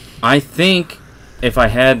 I think if I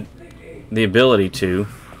had the ability to,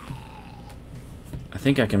 I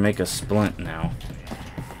think I can make a splint now.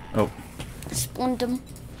 Oh, Splint him.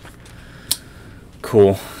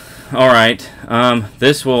 cool. Alright,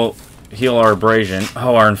 this will heal our abrasion.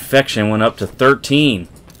 Oh, our infection went up to 13.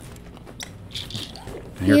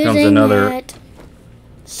 And here comes Using another it.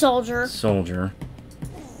 Soldier. soldier.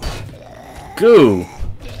 Goo!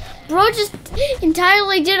 Bro just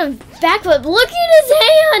entirely did a backflip. Look at his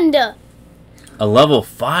hand. A level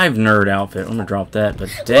 5 nerd outfit. I'm gonna drop that, but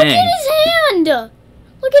Look dang. at his hand.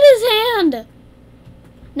 Look at his hand.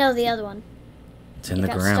 No, the other one. It's in He the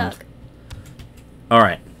got ground. stuck.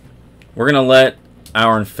 Alright. We're gonna let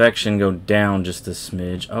our infection go down just a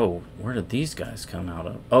smidge. Oh, where did these guys come out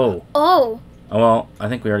of? Oh. Oh, Oh, well, I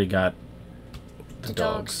think we already got the The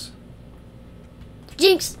dogs.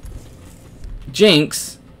 Jinx.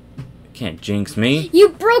 Jinx? Can't jinx me. You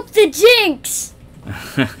broke the jinx.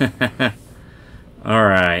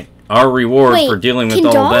 Alright. Our reward Wait, for dealing with can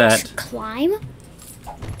all dogs that. climb?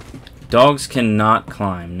 Dogs cannot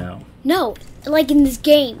climb, no. No, like in this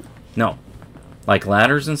game. No. Like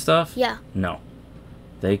ladders and stuff? Yeah. No.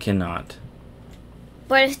 They cannot.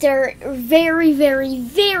 But if they're very, very,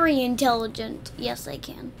 very intelligent, yes, they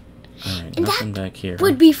can. Alright, And nothing that back here.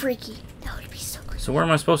 would be freaky. That would be so creepy. So where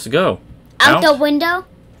am I supposed to go? Out the window.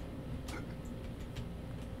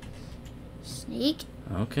 Sneak.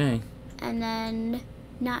 Okay. And then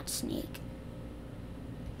not sneak.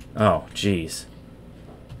 Oh, jeez.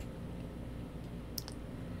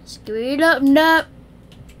 Screw up, up.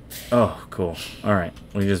 Oh, cool. Alright.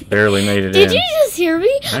 We just barely made it Did in. you just hear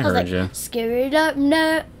me? I was heard like, ya. Screw up,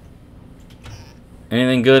 up.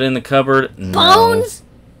 Anything good in the cupboard? No. Bones.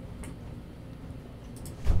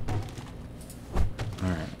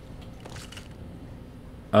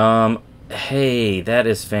 Hey, that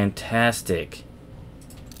is fantastic.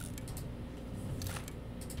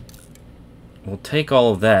 We'll take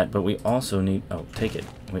all of that, but we also need... Oh, take it.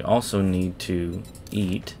 We also need to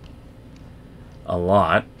eat a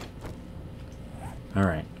lot.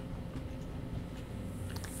 Alright.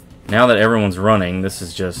 Now that everyone's running, this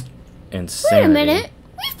is just insanity. Wait a minute.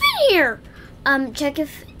 We've been here. Check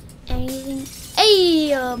if anything...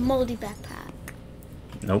 A moldy backpack.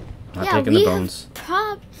 Nope. Not taking the bones.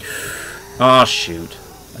 Oh, shoot.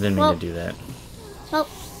 I didn't mean to do that. Well...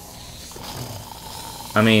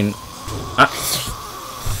 I mean...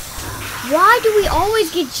 Why do we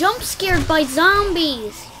always get jump scared by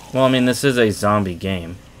zombies? Well, I mean, this is a zombie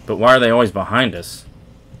game. But why are they always behind us?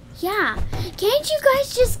 Yeah. Can't you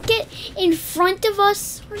guys just get in front of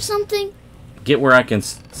us or something? Get where I can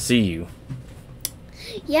see you.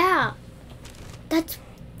 Yeah. That's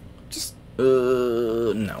just...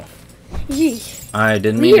 No. Yeesh. I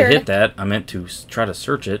didn't mean to hit that. I meant to try to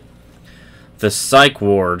search it. The psych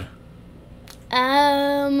ward.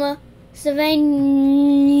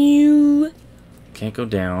 Savannah. Can't go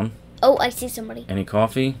down. Oh, I see somebody. Any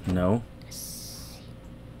coffee? No.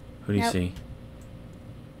 Who do you see?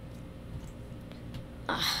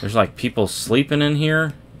 There's like people sleeping in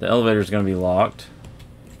here. The elevator's gonna be locked.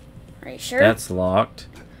 Are you sure? That's locked.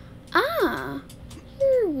 Ah,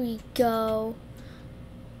 here we go.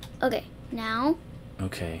 Okay, now.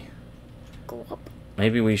 Okay. Go up.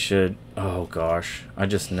 Maybe we should... Oh, gosh. I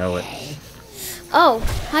just know it. Oh,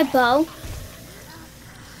 hi, Bo.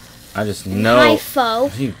 I just know... Hi, foe.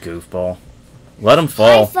 You goofball. Let him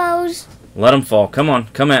fall. Hi, foes. Let him fall. Come on.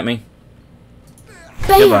 Come at me.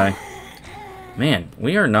 Bam. Goodbye. Man,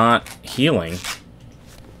 we are not healing.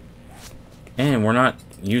 And we're not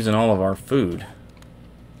using all of our food.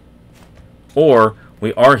 Or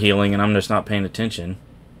we are healing and I'm just not paying attention.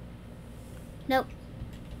 Nope.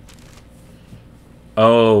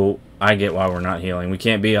 Oh, I get why we're not healing. We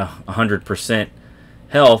can't be 100%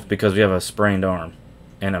 health because we have a sprained arm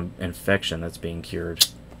and an infection that's being cured.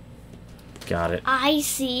 Got it. I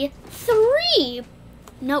see 3.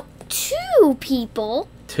 Nope, 2 people.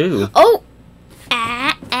 2? Oh.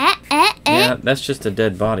 Yeah, that's just a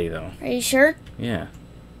dead body, though. Are you sure? Yeah.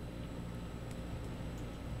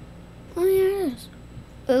 Oh, yeah, it is.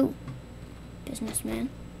 Oh. Businessman.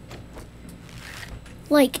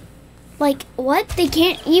 Like, what? They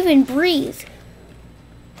can't even breathe.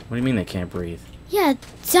 What do you mean they can't breathe? Yeah,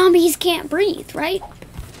 zombies can't breathe, right?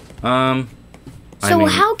 I So mean,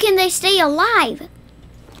 how can they stay alive?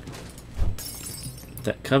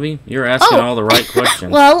 that Cubby, you're asking all the right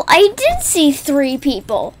questions. Well, I did see 3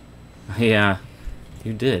 people. Yeah,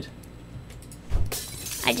 you did.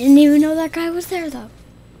 I didn't even know that guy was there, though.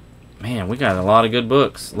 Man, we got a lot of good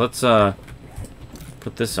books. Let's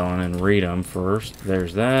put this on and read them first.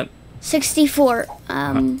 There's that. 64.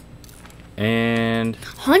 And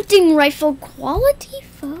Hunting rifle quality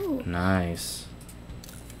foe. nice.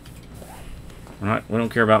 We don't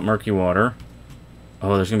care about murky water.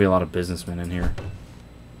 Oh, there's gonna be a lot of businessmen in here.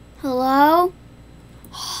 Hello?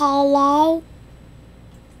 Hello?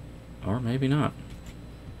 Or maybe not.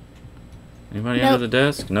 Anybody Nope. under the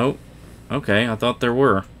desk? Nope. Okay, I thought there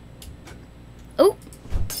were. Oh.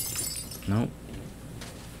 Nope.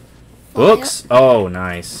 Books? Oh,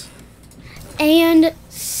 nice. And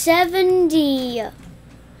 70.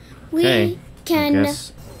 We Okay. I can...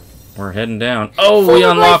 guess we're heading down. Oh, 4 we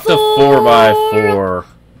by unlocked the 4. 4x4.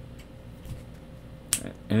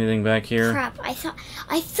 Anything back here? Crap, I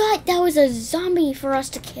thought that was a zombie for us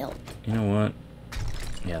to kill. You know what?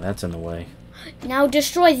 Yeah, that's in the way. Now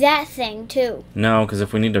destroy that thing, too. No, because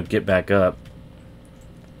if we need to get back up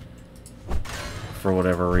for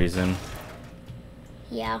whatever reason,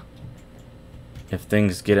 Yeah. if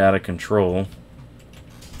things get out of control,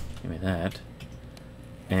 give me that.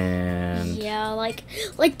 And Yeah, like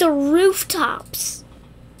the rooftops.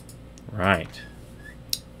 right.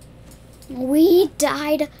 We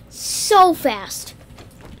died so fast.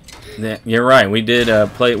 You're right. We did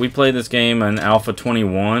We played this game on Alpha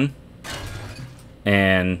 21,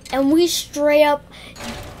 and we straight up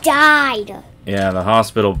died. yeah, the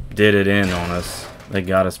hospital did it in on us. They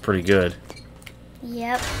got us pretty good.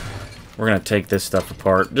 Yep. We're gonna take this stuff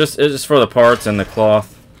apart. It's just for the parts and the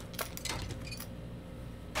cloth.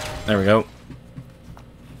 There we go.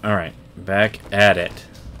 All right, back at it.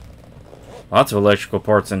 Lots of electrical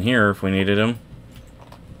parts in here if we needed them.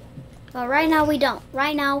 But right now we don't.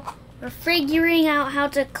 Right now we're figuring out how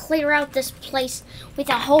to clear out this place with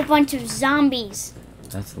a whole bunch of zombies.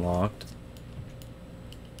 That's locked.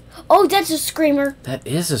 Oh, that's a screamer. That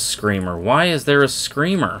is a screamer. Why is there a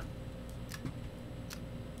screamer?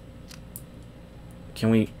 Can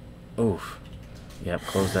we... Oof. Yep,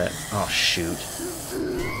 close that. Oh, shoot.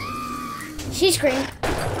 She screamed.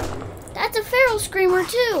 That's a feral screamer,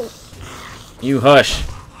 too. You hush.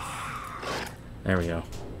 There we go.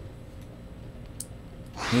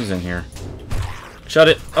 Who's in here? Shut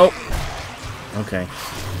it. Oh. Okay.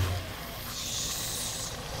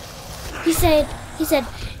 He said,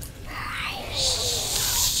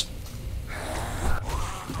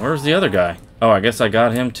 Where's the other guy? Oh, I guess I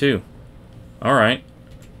got him too. Alright.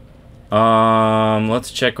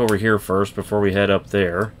 Let's check over here first before we head up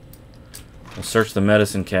there. We'll search the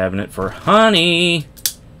medicine cabinet for honey.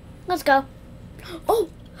 let's go. Oh,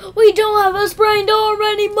 we don't have a sprained arm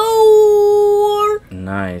anymore.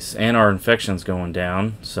 Nice. And our infection's going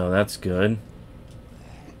down, so that's good.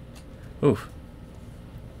 Oof.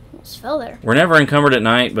 Almost fell there. We're never encumbered at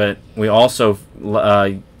night, but we also...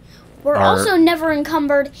 We're also never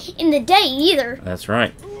encumbered in the day either. That's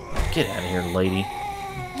right. Get out of here, lady.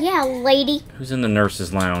 Yeah, lady. Who's in the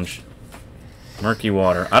nurse's lounge? Murky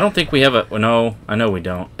water. I don't think we have a... No, I know we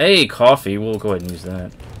don't. Hey, coffee. We'll go ahead and use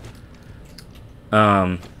that.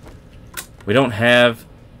 We don't have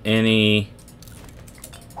any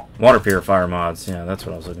water purifier mods. Yeah, that's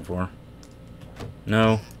what I was looking for.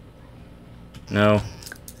 No. No.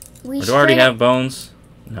 Or do I already have bones?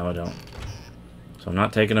 No, I don't. So I'm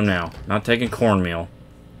not taking them now. Not taking cornmeal.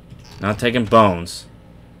 Not taking bones.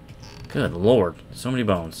 Good lord. So many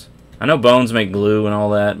bones. I know bones make glue and all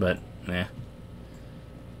that, but eh.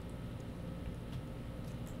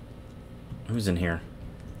 Who's in here?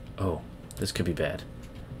 Oh, this could be bad.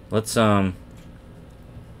 Let's, okay.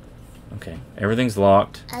 Everything's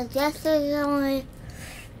locked. I guess there's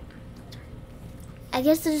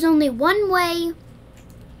only one way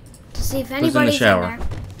to see if anybody's in shower? there.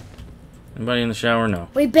 Anybody in the shower? No.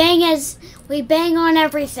 We bang on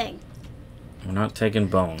everything. We're not taking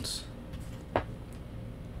bones.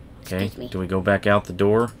 Okay, Excuse me. do we go back out the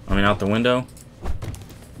door? I mean, out the window?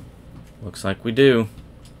 Looks like we do.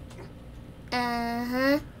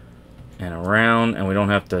 Uh-huh. And around, and we don't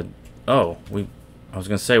have to... Oh, I was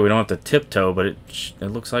going to say we don't have to tiptoe, but it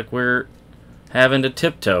looks like we're having to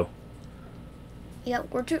tiptoe. Yep,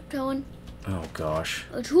 we're tiptoeing. Oh, gosh.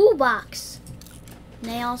 A toolbox.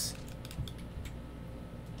 Nails.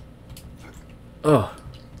 Oh,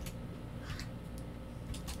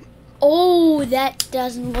 Oh, that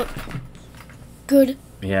doesn't look good.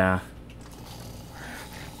 yeah.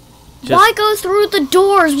 Why go through the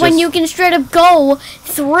doors when you can straight up go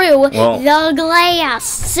through the glass?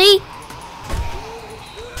 See?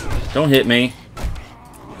 Don't hit me.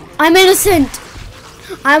 I'm innocent.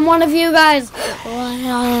 I'm one of you guys.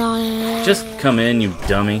 Just come in, you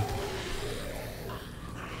dummy.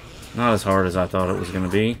 Not as hard as I thought it was going to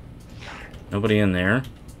be. Nobody in there.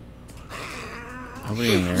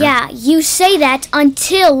 Nobody in there. Yeah, you say that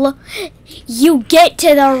until you get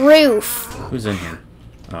to the roof. Who's in here?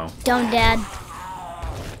 Oh. Don't, Dad.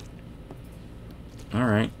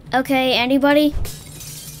 Alright. Okay, anybody?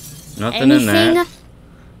 Nothing in that.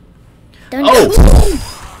 Don't Oh!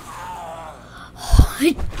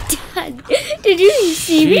 Dad, did you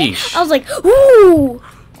see me? Sheesh. I was like, ooh!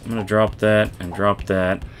 I'm going to drop that and drop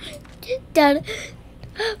that. Dad,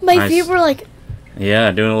 my Nice. feet were like...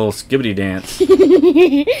 Yeah, doing a little skibbity dance.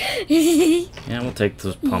 Yeah, we'll take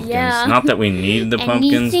those pumpkins. Yeah. Not that we need the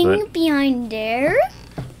pumpkins, Anything but... behind there?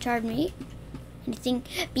 Pardon me. Anything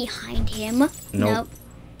behind him? Nope.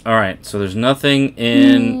 Alright, so there's nothing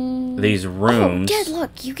in these rooms. Oh, Dad,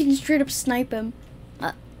 look. You can straight up snipe him.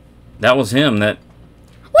 That was him that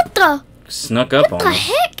What the? snuck up What on the us.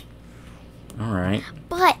 heck? Alright.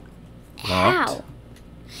 But Locked. how?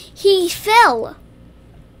 He fell.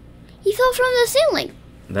 He fell from the ceiling.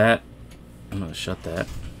 That... I'm going to shut that.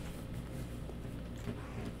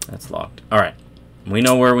 That's locked. Alright. We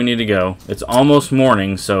know where we need to go. It's almost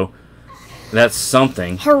morning, so that's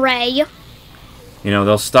something. Hooray. You know,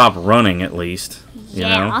 they'll stop running at least. You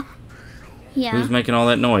know? Yeah. Who's making all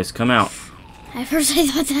that noise? Come out. At first I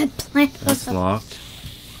thought that plant was... That's locked.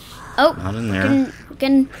 Oh. Not in there.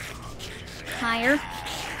 Getting higher.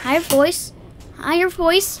 Higher voice. Higher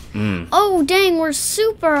voice. Oh, dang. We're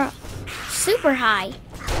super high.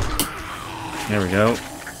 There we go.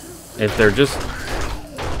 If they're just...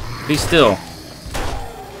 Be still.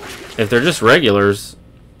 If they're just regulars,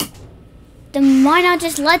 Then why not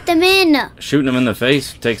just let them in? shooting them in the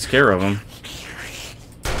face takes care of them.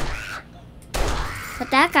 But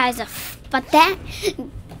that guy is a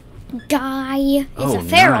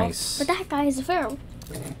feral. Nice. But that guy is a feral.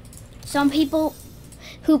 Some people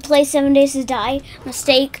who play 7 Days to Die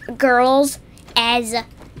mistake girls as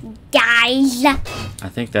guys. I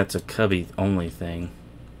think that's a cubby only thing.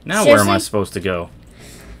 Now where am I Seriously? supposed to go?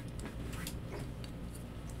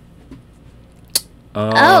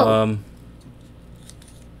 Oh,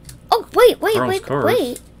 Carl's cars.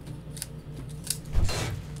 wait.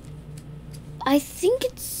 I think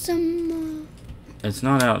it's some... It's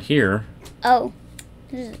not out here. Oh,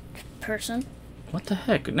 this is a person. What the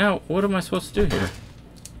heck? Now, what am I supposed to do here?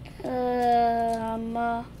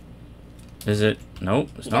 Is it? Nope,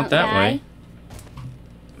 it's not that way.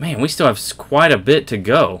 Man, we still have quite a bit to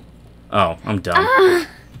go. Oh, I'm done.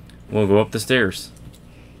 We'll go up the stairs.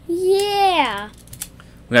 Yeah.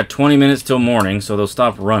 We got 20 minutes till morning, so they'll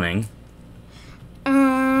stop running.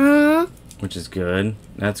 Which is good.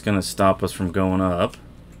 That's going to stop us from going up.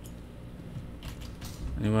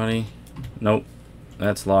 Anybody? Nope.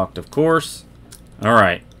 That's locked, of course.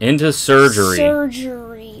 Alright, into surgery.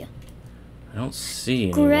 Surgery. I don't see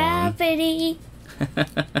anyone. Gravity.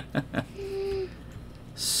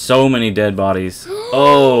 So many dead bodies.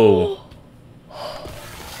 Oh!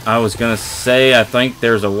 I was gonna say, I think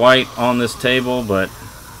there's a white on this table, but...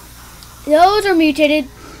 Those are mutated.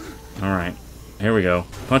 Alright, here we go.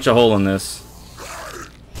 Punch a hole in this.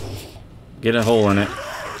 Get a hole in it.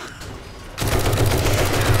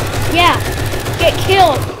 Yeah. Get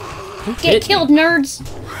killed. Get killed, nerds.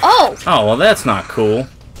 Oh! Oh, well that's not cool.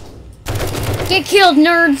 Get killed,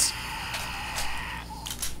 nerds.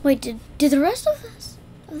 Wait, did the rest of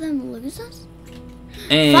them lose us?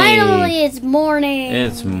 Hey, Finally, it's morning.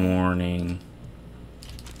 it's morning.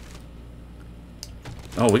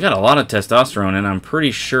 Oh, we got a lot of testosterone, and I'm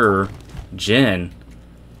pretty sure Jen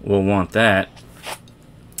will want that.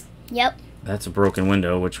 Yep. That's a broken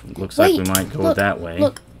window, which looks like we might go that way.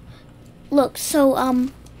 Look. So,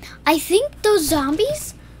 I think those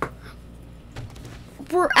zombies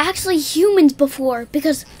were actually humans before,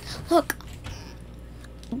 because look,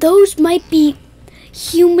 those might be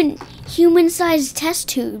human-sized test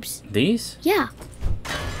tubes. These? Yeah.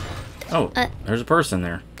 Oh, there's a person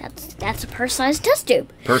there. That's a purse-sized test tube.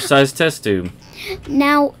 Purse-sized test tube.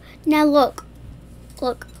 Now look.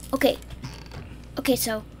 Okay,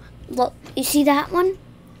 so look. You see that one?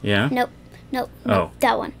 Yeah. Nope. Oh.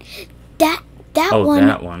 That one. That Oh, one.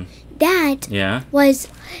 that one. That Yeah. was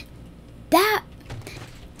that.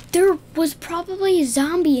 There was probably a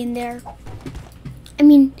zombie in there. I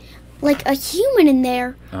mean, like a human in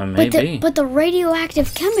there. Maybe. But the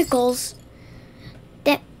radioactive chemicals.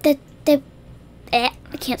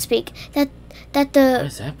 I can't speak. Why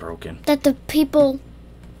is that broken? That the people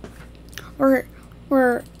were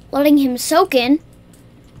letting him soak in.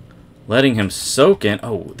 Letting him soak in?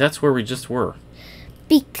 Oh, that's where we just were.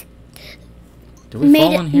 Did we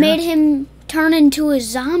fall in here? Made him turn into a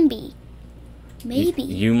zombie. Maybe.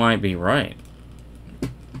 You might be right.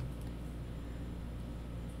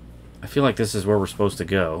 I feel like this is where we're supposed to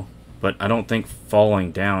go, but I don't think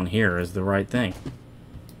falling down here is the right thing.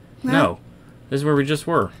 Huh? No. This is where we just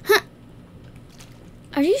were. Huh.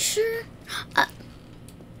 Are you sure?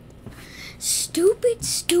 Stupid.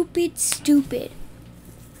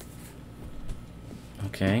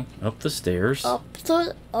 Okay, up the stairs. Up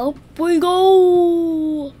we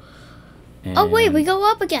go. And Oh wait, we go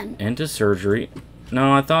up again. into surgery.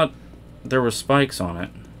 No, I thought there were spikes on it.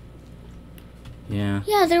 Yeah.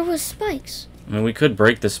 Yeah, there was spikes. I mean, we could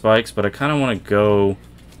break the spikes, but I kind of want to go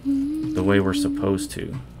the way we're supposed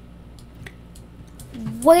to.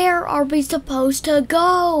 Where are we supposed to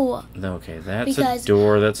go? Okay, that's Because a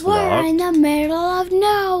door that's we're locked. in the middle of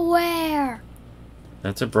nowhere.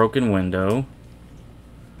 That's a broken window.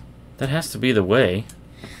 That has to be the way.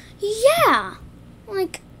 Yeah.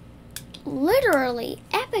 Like, literally,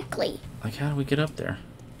 epically. Like, how do we get up there?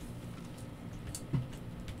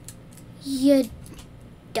 You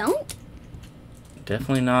don't?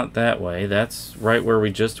 Definitely not that way. That's right where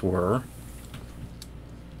we just were.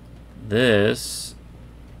 This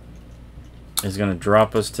is going to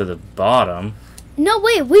drop us to the bottom. No,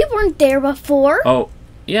 wait, we weren't there before. Oh,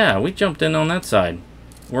 yeah, we jumped in on that side.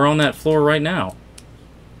 We're on that floor right now.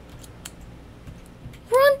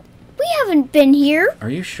 We haven't been here. Are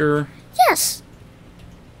you sure? Yes.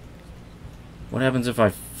 What happens if I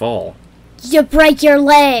fall? You break your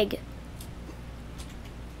leg.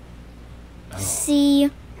 Oh. See?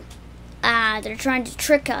 They're trying to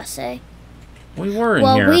trick us, eh? We were in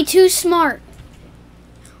Well, here. we too smart.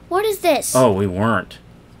 What is this? Oh, we weren't.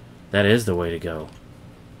 That is the way to go.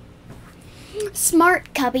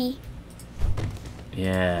 Smart, Cubby.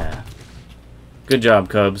 Yeah. Good job,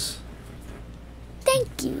 Cubs.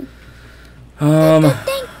 Thank you.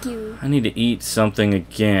 Thank you. I need to eat something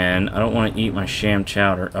again. I don't want to eat my sham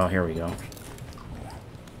chowder. Oh, here we go.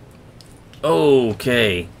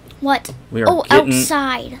 Okay. What? We are getting,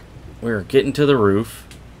 outside. We're getting to the roof.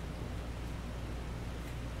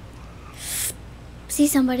 See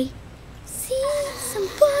somebody. See some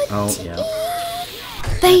food Oh, to yeah.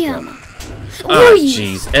 eat. Bam. Oh,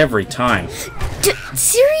 jeez, every time.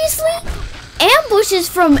 Seriously? Ambushes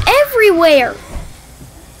from everywhere.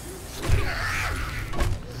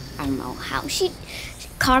 I don't know how she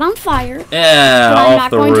caught on fire. Yeah, But I'm off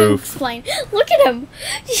not the going to roof. explain. Look at him.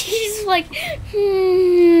 He's like,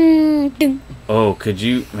 ding. Oh, could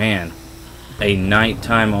you, man, a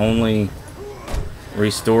nighttime only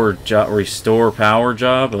restore power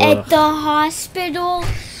job? Ugh. At the hospital.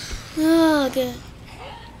 Ugh.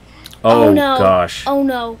 Oh, no. gosh. Oh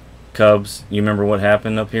no. Cubs, you remember what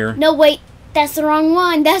happened up here? No, wait. That's the wrong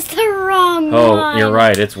one. That's the wrong one. Oh, you're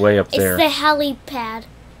right. It's way up there. It's the helipad.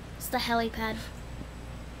 It's the helipad.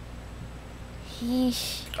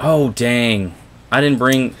 Yeesh. Oh, dang. I didn't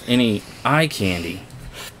bring any eye candy.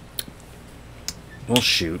 Well,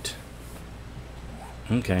 shoot.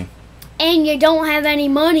 Okay. And you don't have any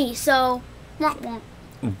money, so... Womp womp.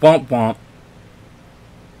 Womp womp.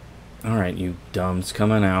 Alright, you dumbs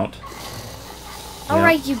coming out.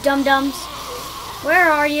 Alright, you dum-dums.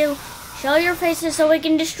 Where are you? Show your faces so we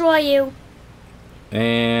can destroy you.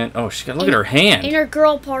 And, oh, she got, look at her hand. In her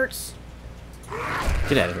girl parts.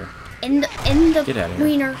 Get out of here. In the Get outta here.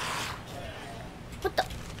 wiener. What the?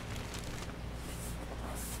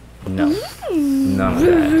 No. None of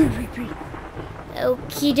that.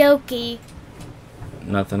 Okie dokie.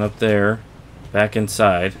 Nothing up there. Back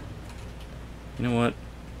inside. You know what?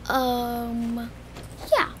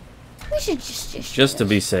 Yeah. We should just Just to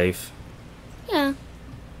be safe. Yeah.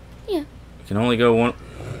 We can only go one.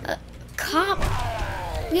 Cop.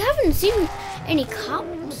 We haven't seen any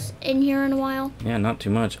cops in here in a while. Yeah, not too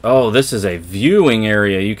much. Oh, this is a viewing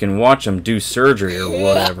area. You can watch them do surgery or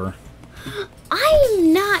whatever. I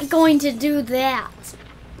am not going to do that.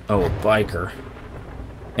 Oh, a biker.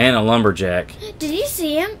 And a lumberjack. Did you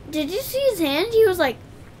see him? Did you see his hand? He was like,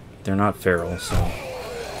 They're not feral, so.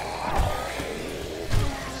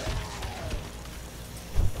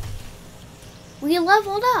 we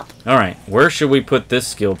leveled up. Alright, where should we put this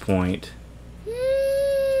skill point?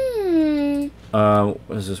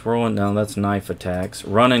 What is this? Whirlwind? No, that's knife attacks.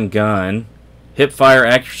 Run and gun. Hip fire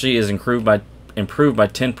accuracy is improved by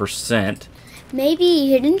 10%. Maybe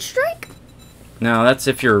hidden strike? Now that's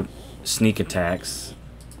if you're sneak attacks.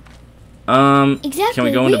 Can Exactly.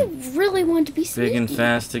 we go into really want to be big sneaky. and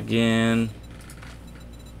fast again?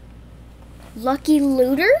 Lucky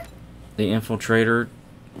looter? The infiltrator,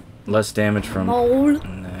 less damage from. Mole.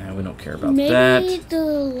 Nah, we don't care about Maybe that. the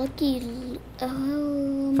lucky.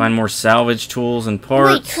 Find more salvage tools and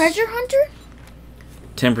parts. Wait, treasure hunter?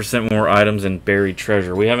 10% more items and buried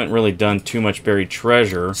treasure. We haven't really done too much buried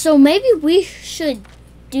treasure. So maybe we should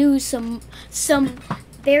do some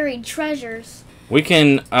buried treasures. We can,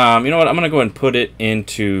 you know what? I'm going to go ahead and put it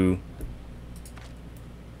into...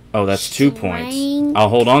 Oh, that's 2 points. Strength. I'll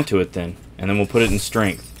hold on to it then. And then we'll put it in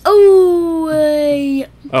strength. Oh,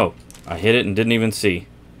 Oh, I hit it and didn't even see.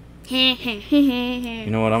 You you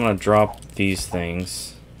know what? I'm going to drop these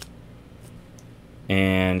things.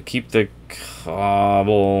 And keep the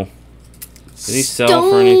cobble. Did he sell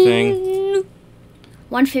for anything?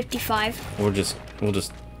 155. We'll just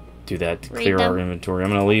do that to Read clear our them. inventory. I'm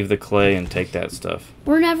going to leave the clay and take that stuff.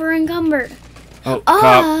 We're never encumbered. Oh,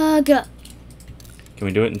 cop. Ugh. Can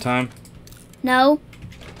we do it in time? No.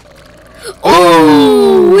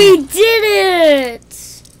 Oh, we did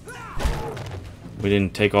it! We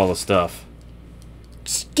didn't take all the stuff.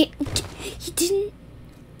 He didn't.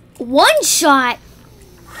 One shot.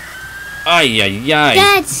 Ay, ay, ay.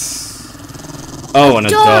 That's Oh, and a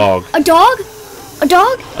dog. A dog? A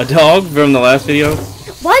dog? A dog from the last video?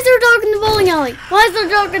 Why is there a dog in the bowling alley? Why is there a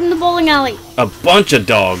dog in the bowling alley? A bunch of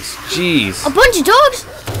dogs. Jeez. A bunch of dogs?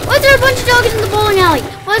 Why is there a bunch of dogs in the bowling alley?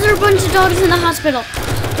 Why is there a bunch of dogs in the hospital?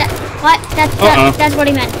 That's what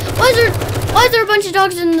he meant. Why is there a bunch of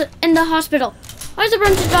dogs in the hospital? Why is there a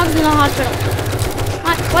bunch of dogs in the hospital?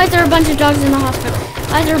 Why is there a bunch of dogs in the hospital?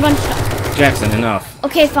 Why is there a bunch of dogs? Jackson, enough.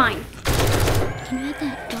 Okay, fine. Can you add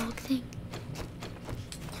that dog thing?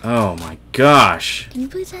 Oh my gosh. Can you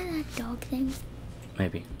please add that dog thing?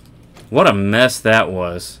 Maybe. What a mess that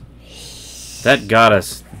was. That got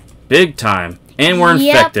us big time. And we're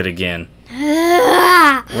Yep. infected again.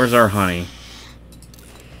 Ah! Where's our honey?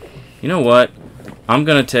 You know what? I'm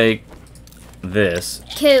going to take this.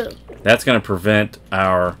 Cool. That's going to prevent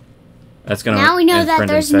our... That's going to Now we know that imprint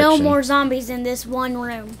there's no infection. more zombies in this one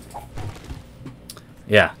room.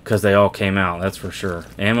 Yeah, because they all came out, that's for sure.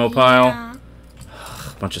 Ammo pile. Yeah.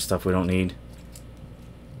 A bunch of stuff we don't need.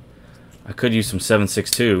 I could use some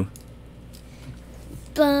 7.62.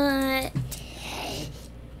 But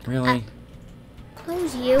Really?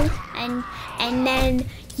 close you and then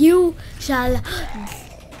You shall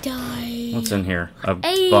die. What's in here? A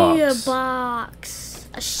A box. box.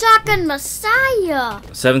 A shotgun Messiah.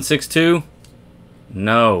 7.62?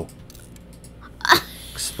 No.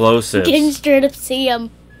 Explosives. Getting straight up see him.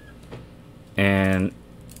 And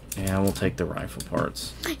yeah, we'll take the rifle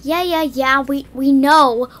parts. Yeah. We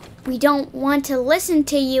know. We don't want to listen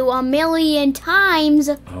to you a million times.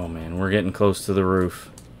 Oh man, we're getting close to the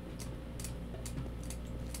roof.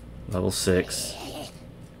 Level 6.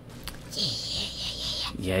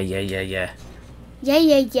 Yeah. Yeah.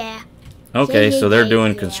 Okay, Yeah, so they're yeah,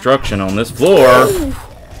 doing yeah. construction on this floor. Ooh.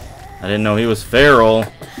 I didn't know he was feral.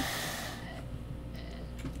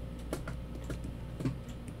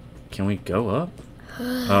 Can we go up?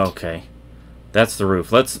 Okay. That's the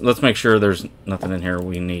roof. Let's make sure there's nothing in here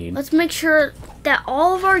we need. Let's make sure that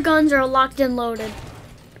all of our guns are locked and loaded.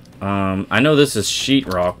 I know this is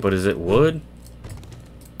sheetrock, but is it wood?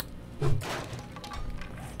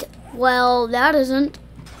 Well, that isn't.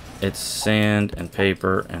 It's sand and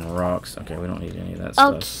paper and rocks. Okay, we don't need any of that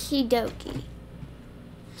stuff. Okie dokie.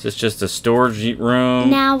 Is this just a storage room?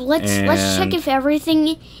 Now let's check And- if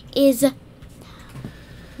everything is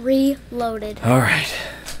reloaded. All right.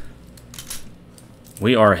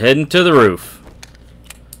 We are heading to the roof.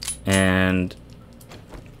 And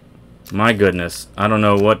my goodness, I don't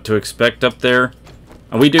know what to expect up there.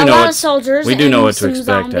 We do A know lot what of soldiers. we do know and what to some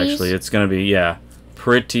expect zombies. actually. It's going to be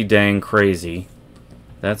pretty dang crazy.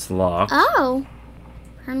 That's locked. Oh.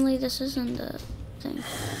 Apparently this isn't the thing.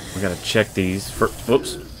 We got to check these for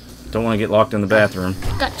whoops. Don't want to get locked in the bathroom.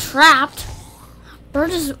 Got trapped.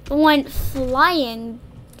 Bird just went flying.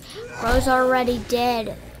 Bro's already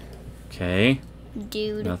dead, Okay.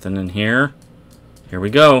 dude. Nothing in here. Here we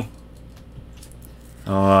go.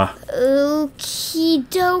 Okie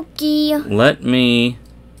dokie. Let me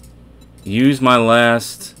use my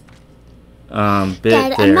last bit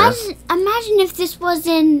Dad, there. imagine if this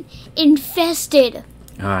wasn't infested.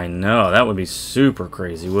 I know, that would be super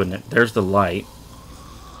crazy, wouldn't it? There's the light.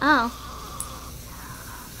 Oh.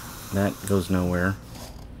 That goes nowhere.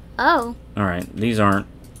 Oh. Alright, these aren't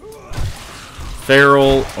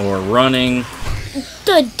feral or running.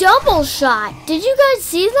 The double shot. Did you guys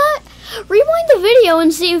see that? Rewind the video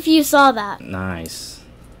and see if you saw that. Nice.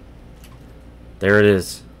 There it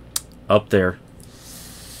is. Up there.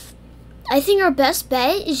 I think our best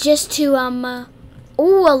bet is just to, a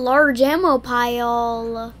large ammo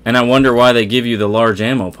pile. And I wonder why they give you the large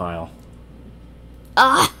ammo pile.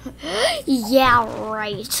 Yeah,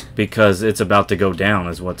 right. Because it's about to go down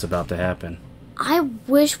is what's about to happen. I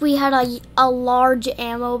wish we had a large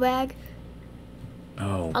ammo bag.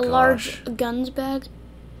 Oh, A gosh. large guns bag.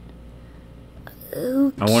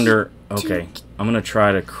 Ooh, I wonder... Okay, I'm going to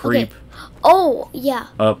try to creep Oh, yeah.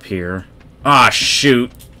 up here. Ah,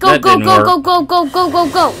 shoot. Go, That go, didn't go, work. go, go, go, go, go,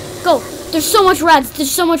 go, go. There's so much reds. There's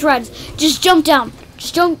so much reds. Just jump down.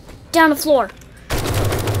 Just jump down the floor.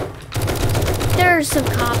 There's some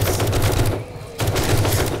cops.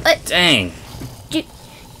 Dang.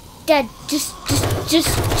 Dad, just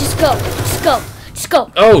go. Just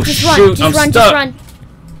go. Oh, just shoot, Run. I'm Just stuck. run.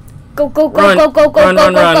 Go, go, go, Run, go, go, go, run, go,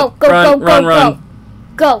 run, go, run, go, go, run, go, run, go, run. go.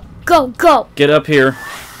 Go, go, go. Get up here.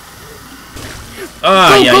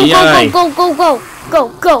 Ah, Go, yeah. go, go, go, go, go,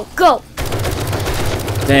 go,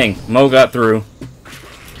 go. Dang, Mo got through.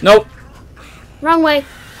 Nope. Wrong way.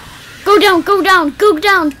 Go down,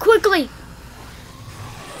 quickly.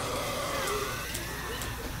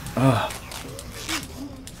 Ugh.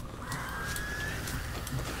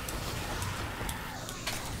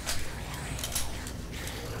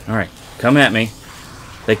 Alright, come at me.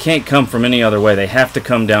 They can't come from any other way. They have to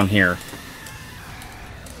come down here.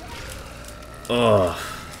 Ugh.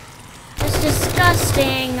 That's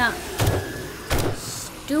disgusting.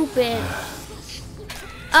 Stupid.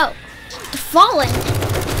 Oh, falling.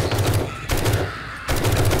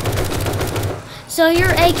 So your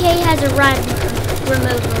AK has a rad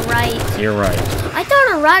remover, right? You're right. I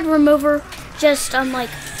thought a rad remover just,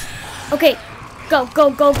 okay, go.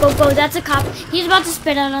 That's a cop. He's about to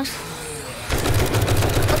spit on us.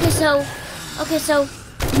 Okay, so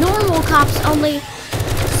normal cops only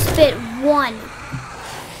spit one.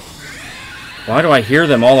 Why do I hear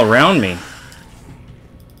them all around me?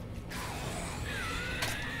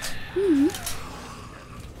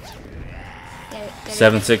 Get it.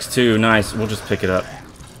 762, nice. We'll just pick it up.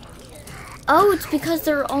 Oh, it's because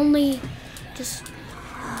they're only just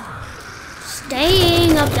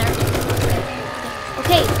staying up there.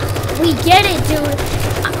 Okay, we get it,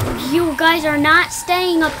 dude. You guys are not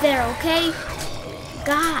staying up there, okay?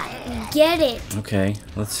 God, we get it. Okay,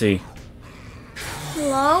 let's see.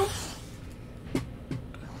 Hello?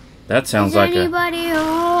 That sounds Is like anybody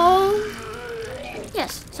home?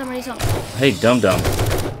 Yes, somebody's home. Hey, dum-dum.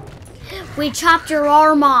 We chopped your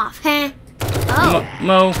arm off, huh? Oh.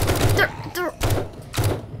 Mo.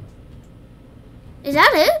 Is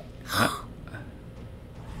that it?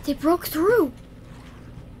 They broke through.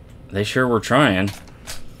 They sure were trying.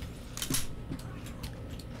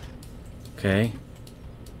 Okay.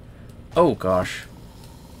 Oh, gosh.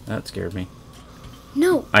 That scared me.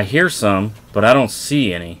 No. I hear some, but I don't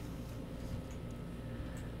see any.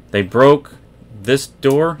 They broke this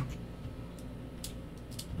door.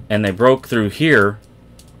 And they broke through here.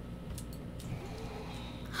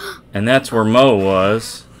 And that's where Mo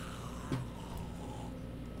was.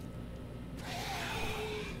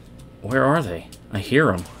 Where are they? I hear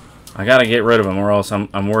them. I gotta get rid of them, or else I'm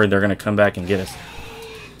worried they're gonna come back and get us.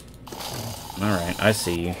 Alright, I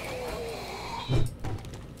see you.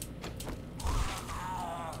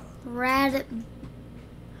 Rad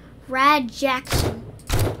Jackson.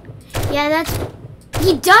 Yeah, that's...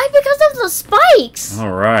 He died because of the spikes!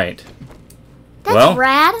 Alright. That's well,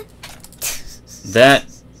 rad. That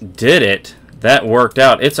did it. That worked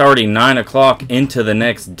out. It's already 9 o'clock into the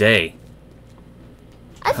next day.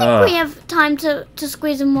 I think we have time to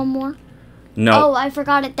squeeze in one more. No. Oh, I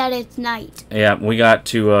forgot that it's night. Yeah, we got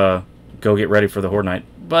to go get ready for the Horde Night.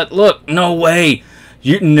 But look, no way.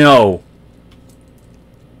 No.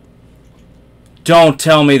 Don't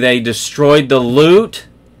tell me they destroyed the loot.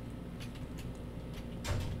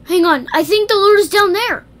 Hang on, I think the loot is down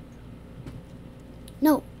there.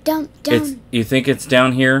 No, down. You think it's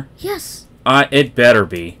down here? Yes. It better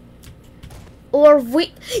be. Or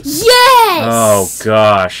we... Yes! Oh,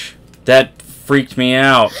 gosh. That freaked me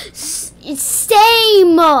out.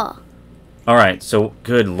 Same! Alright, so,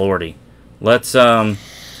 good lordy. Let's, and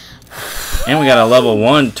we got a level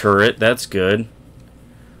 1 turret. That's good.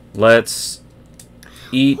 Let's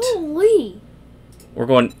eat. Holy. We're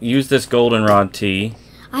going to use this goldenrod tea.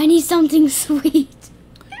 I need something sweet.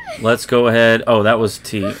 Let's go ahead. Oh, that was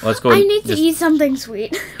tea. Let's go. I need to eat something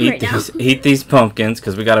sweet right now. Eat these pumpkins,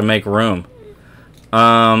 because we got to make room.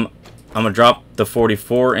 I'm going to drop the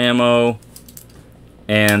 44 ammo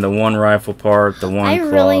and the 1 rifle part, the 1 cloth. I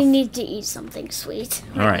really need to eat something sweet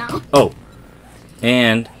right now. Oh,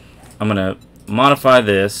 and I'm going to modify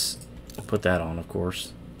this. Put that on, of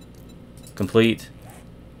course. Complete.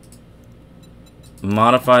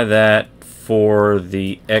 Modify that for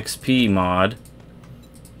the XP mod.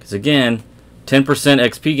 Because again, 10%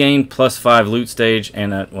 XP gain plus 5 loot stage.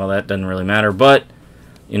 And, well, that doesn't really matter. But,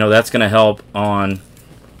 you know, that's going to help on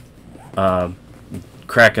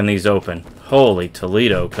cracking these open. Holy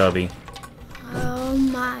Toledo, Cubby. Oh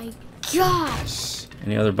my gosh.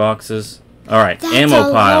 Any other boxes? Alright, That's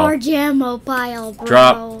ammo pile. A large ammo pile,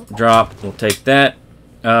 bro. Drop. We'll take that.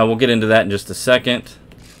 We'll get into that in just a second.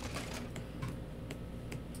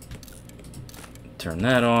 Turn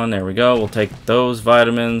that on. There we go. We'll take those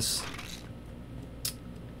vitamins.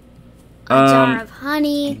 A jar of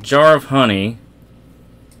honey. Jar of honey.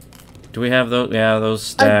 Do we have those? Yeah, those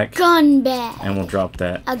stack. A gun bag. And we'll drop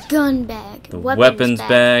that. A gun bag. The weapons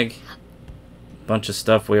bag. Bunch of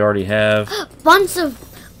stuff we already have. bunch of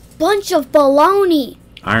baloney.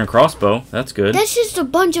 Iron crossbow. That's good. That's just a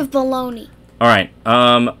bunch of baloney. Alright,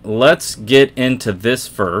 let's get into this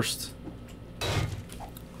first.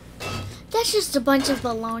 That's just a bunch of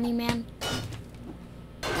baloney, man.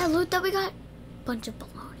 That loot that we got, bunch of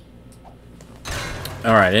baloney.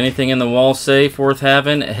 Alright, anything in the wall safe worth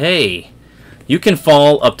having? Hey, you can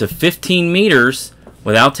fall up to 15 meters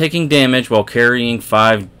without taking damage while carrying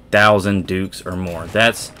 5,000 dukes or more.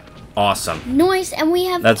 That's awesome. Nice, and we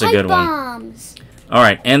have That's a good bombs.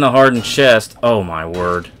 Alright, and the hardened chest. Oh my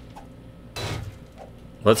word.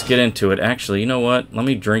 Let's get into it. Actually, you know what? Let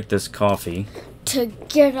me drink this coffee. To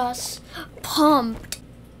get us pumped.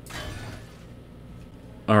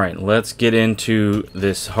 Alright, let's get into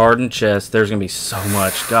this hardened chest. There's going to be so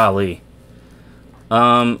much. Golly.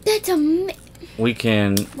 That's we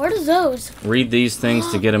can... What are those? Read these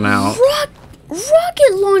things to get them out.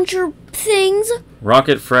 Rocket launcher things.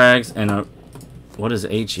 Rocket frags and a... What is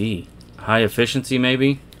HE? High efficiency,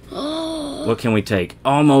 maybe? What can we take?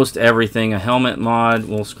 Almost everything. A helmet mod,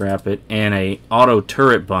 we'll scrap it. And a auto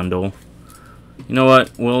turret bundle. You know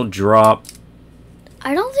what? We'll drop...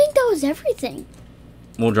 I don't think that was everything.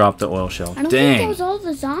 We'll drop the oil shell. I don't think that was all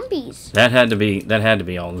the zombies. That had to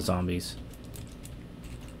be all the zombies.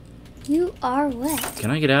 You are wet. Can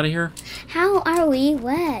I get out of here? How are we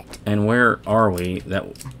wet? And where are we?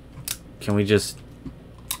 Can we just...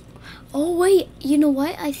 Oh, wait. You know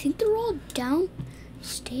what? I think they're all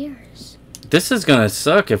downstairs. This is gonna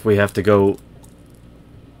suck if we have to go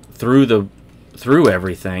through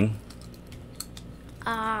everything.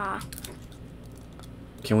 Ah.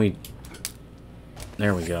 Can we...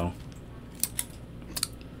 There we go.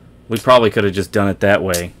 We probably could have just done it that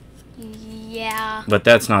way. Yeah. But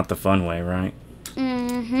that's not the fun way, right?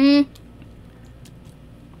 Mm-hmm.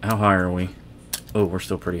 How high are we? Oh, we're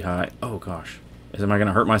still pretty high. Oh, gosh. Am I going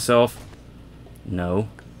to hurt myself? No.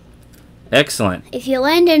 Excellent. If you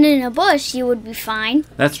landed in a bush, you would be fine.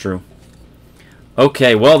 That's true.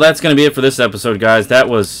 Okay, well, that's going to be it for this episode, guys. That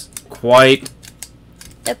was quite...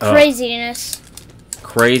 The craziness.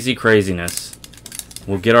 Crazy craziness.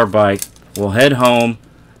 We'll get our bike. We'll head home.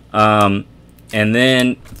 And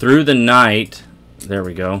then through the night... There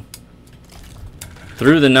we go.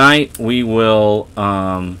 Through the night, we will...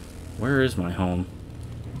 where is my home?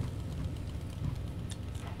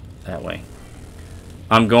 That way.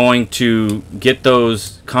 I'm going to get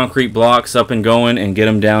those concrete blocks up and going and get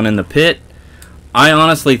them down in the pit. I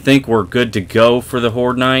honestly think we're good to go for the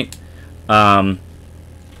Horde Night.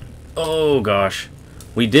 Oh gosh.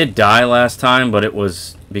 We did die last time, but it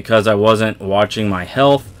was because I wasn't watching my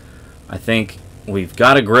health. I think we've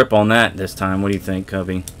got a grip on that this time. What do you think,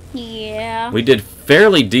 Cubby? Yeah. We did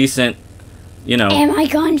fairly decent, you know. Am I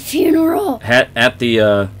gone funeral? At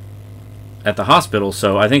the hospital,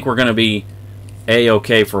 so I think we're gonna be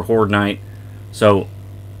A-okay for Horde Night. So,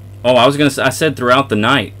 oh, I said throughout the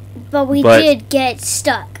night. But we did get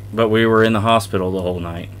stuck. But we were in the hospital the whole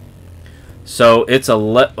night. So it's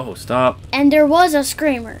oh, stop. And there was a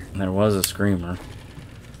screamer. There was a screamer.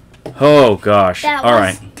 Oh gosh. All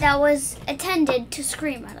right. That was intended to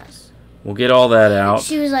scream at us. We'll get all that out.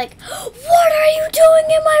 She was like, "What are you doing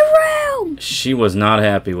in my room?" She was not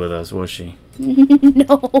happy with us, was she?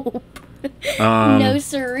 Nope. No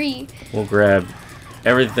siree. We'll grab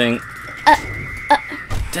everything.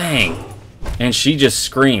 Dang. And she just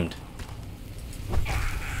screamed.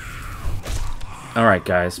 Alright,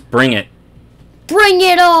 guys. Bring it. Bring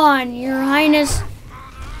it on, Your Highness.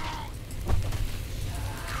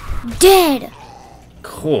 Dead.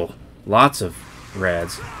 Cool. Lots of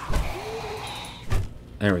rads.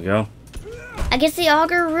 There we go. I guess the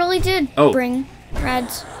auger really did bring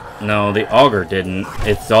rads. No, the auger didn't.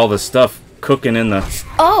 It's all the stuff cooking in the...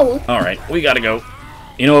 Oh. Alright, we gotta go.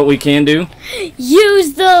 You know what we can do?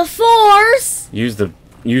 Use the force. Use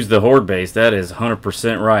the horde base. That is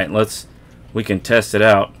 100% right. We can test it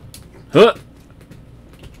out. Huh.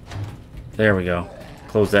 There we go.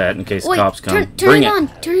 Close that in case the cops come. Turn it on.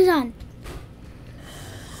 Turn it on.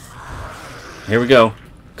 Here we go.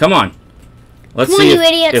 Come on. Let's see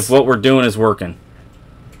if what we're doing is working.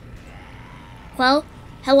 Well,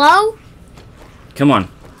 hello? Come on.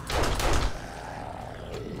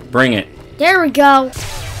 Bring it. There we go.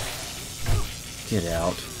 Get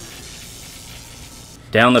out.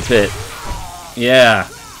 Down the pit. Yeah.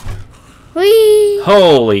 Whee!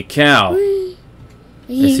 Holy cow. Whee!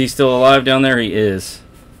 Is he still alive down there? He is.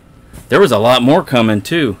 There was a lot more coming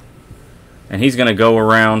too. And he's gonna go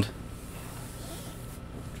around.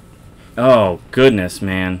 Oh goodness,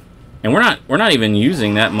 man. And we're not even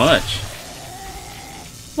using that much.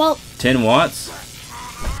 Well, 10 watts?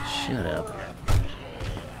 Shut up.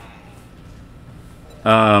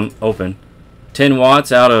 Open. 10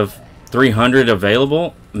 watts out of 300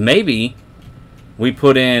 available. Maybe we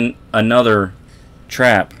put in another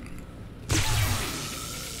trap.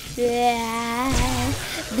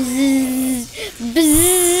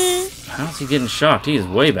 How's he getting shocked? He is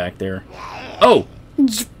way back there. Oh!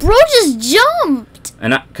 Bro just jumped.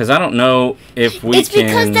 And because I don't know if we can... It's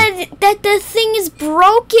because that the thing is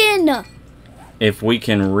broken. If we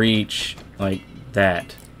can reach like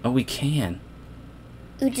that. Oh, we can.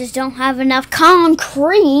 We just don't have enough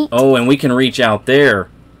concrete. Oh, and we can reach out there.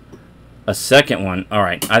 A second one. All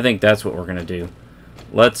right, I think that's what we're gonna do.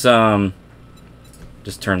 Let's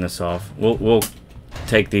just turn this off. We'll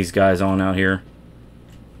take these guys on out here.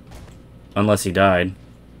 Unless he died.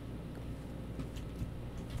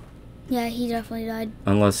 Yeah, he definitely died.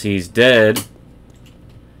 Unless he's dead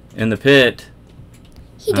in the pit.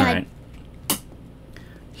 He died. Right.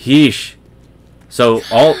 Yeesh. So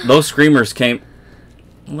all those screamers came,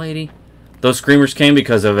 lady. Those screamers came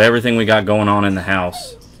because of everything we got going on in the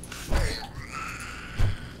house.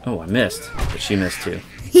 Oh, I missed, but she missed too.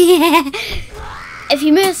 If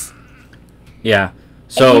you miss. Yeah.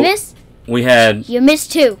 So if you miss, we had. You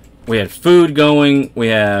missed too. We had food going. We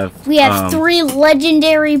have 3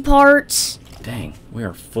 legendary parts. Dang, we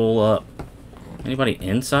are full up. Anybody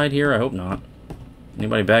inside here? I hope not.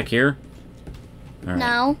 Anybody back here? All right.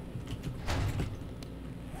 No.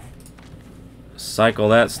 Cycle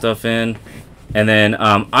that stuff in. And then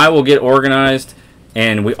I will get organized.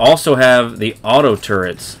 And we also have the auto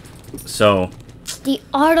turrets. So the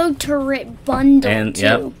auto turret bundle And too.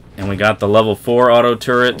 yep, and we got the level 4 auto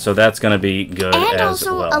turret, so that's gonna be good And as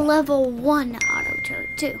also well. a level 1 auto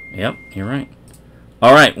turret too. Yep, you're right.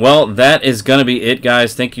 All right, well, that is going to be it,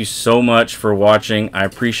 guys. Thank you so much for watching. I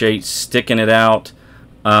appreciate sticking it out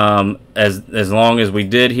as long as we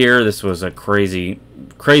did here. This was a crazy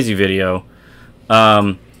video.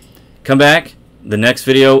 Come back. The next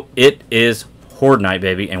video, it is Horde Night,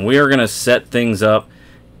 baby, and we are going to set things up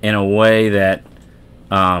in a way that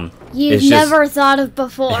You've never thought of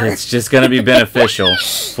before. It's just going to be beneficial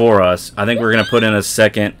for us. I think we're going to put in a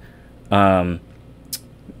second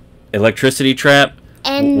electricity trap.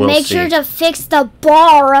 And we'll make see. sure to fix the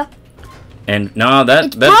bar. And no,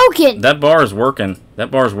 It's broken. That bar is working. That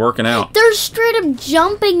bar is working out. They're straight up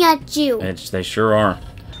jumping at you. They sure are.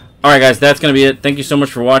 All right, guys, that's going to be it. Thank you so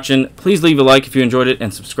much for watching. Please leave a like if you enjoyed it,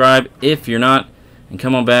 and subscribe if you're not. And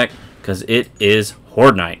come on back, because it is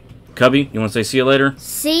Horde Night. Cubby, you want to say see you later?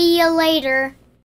 See you later.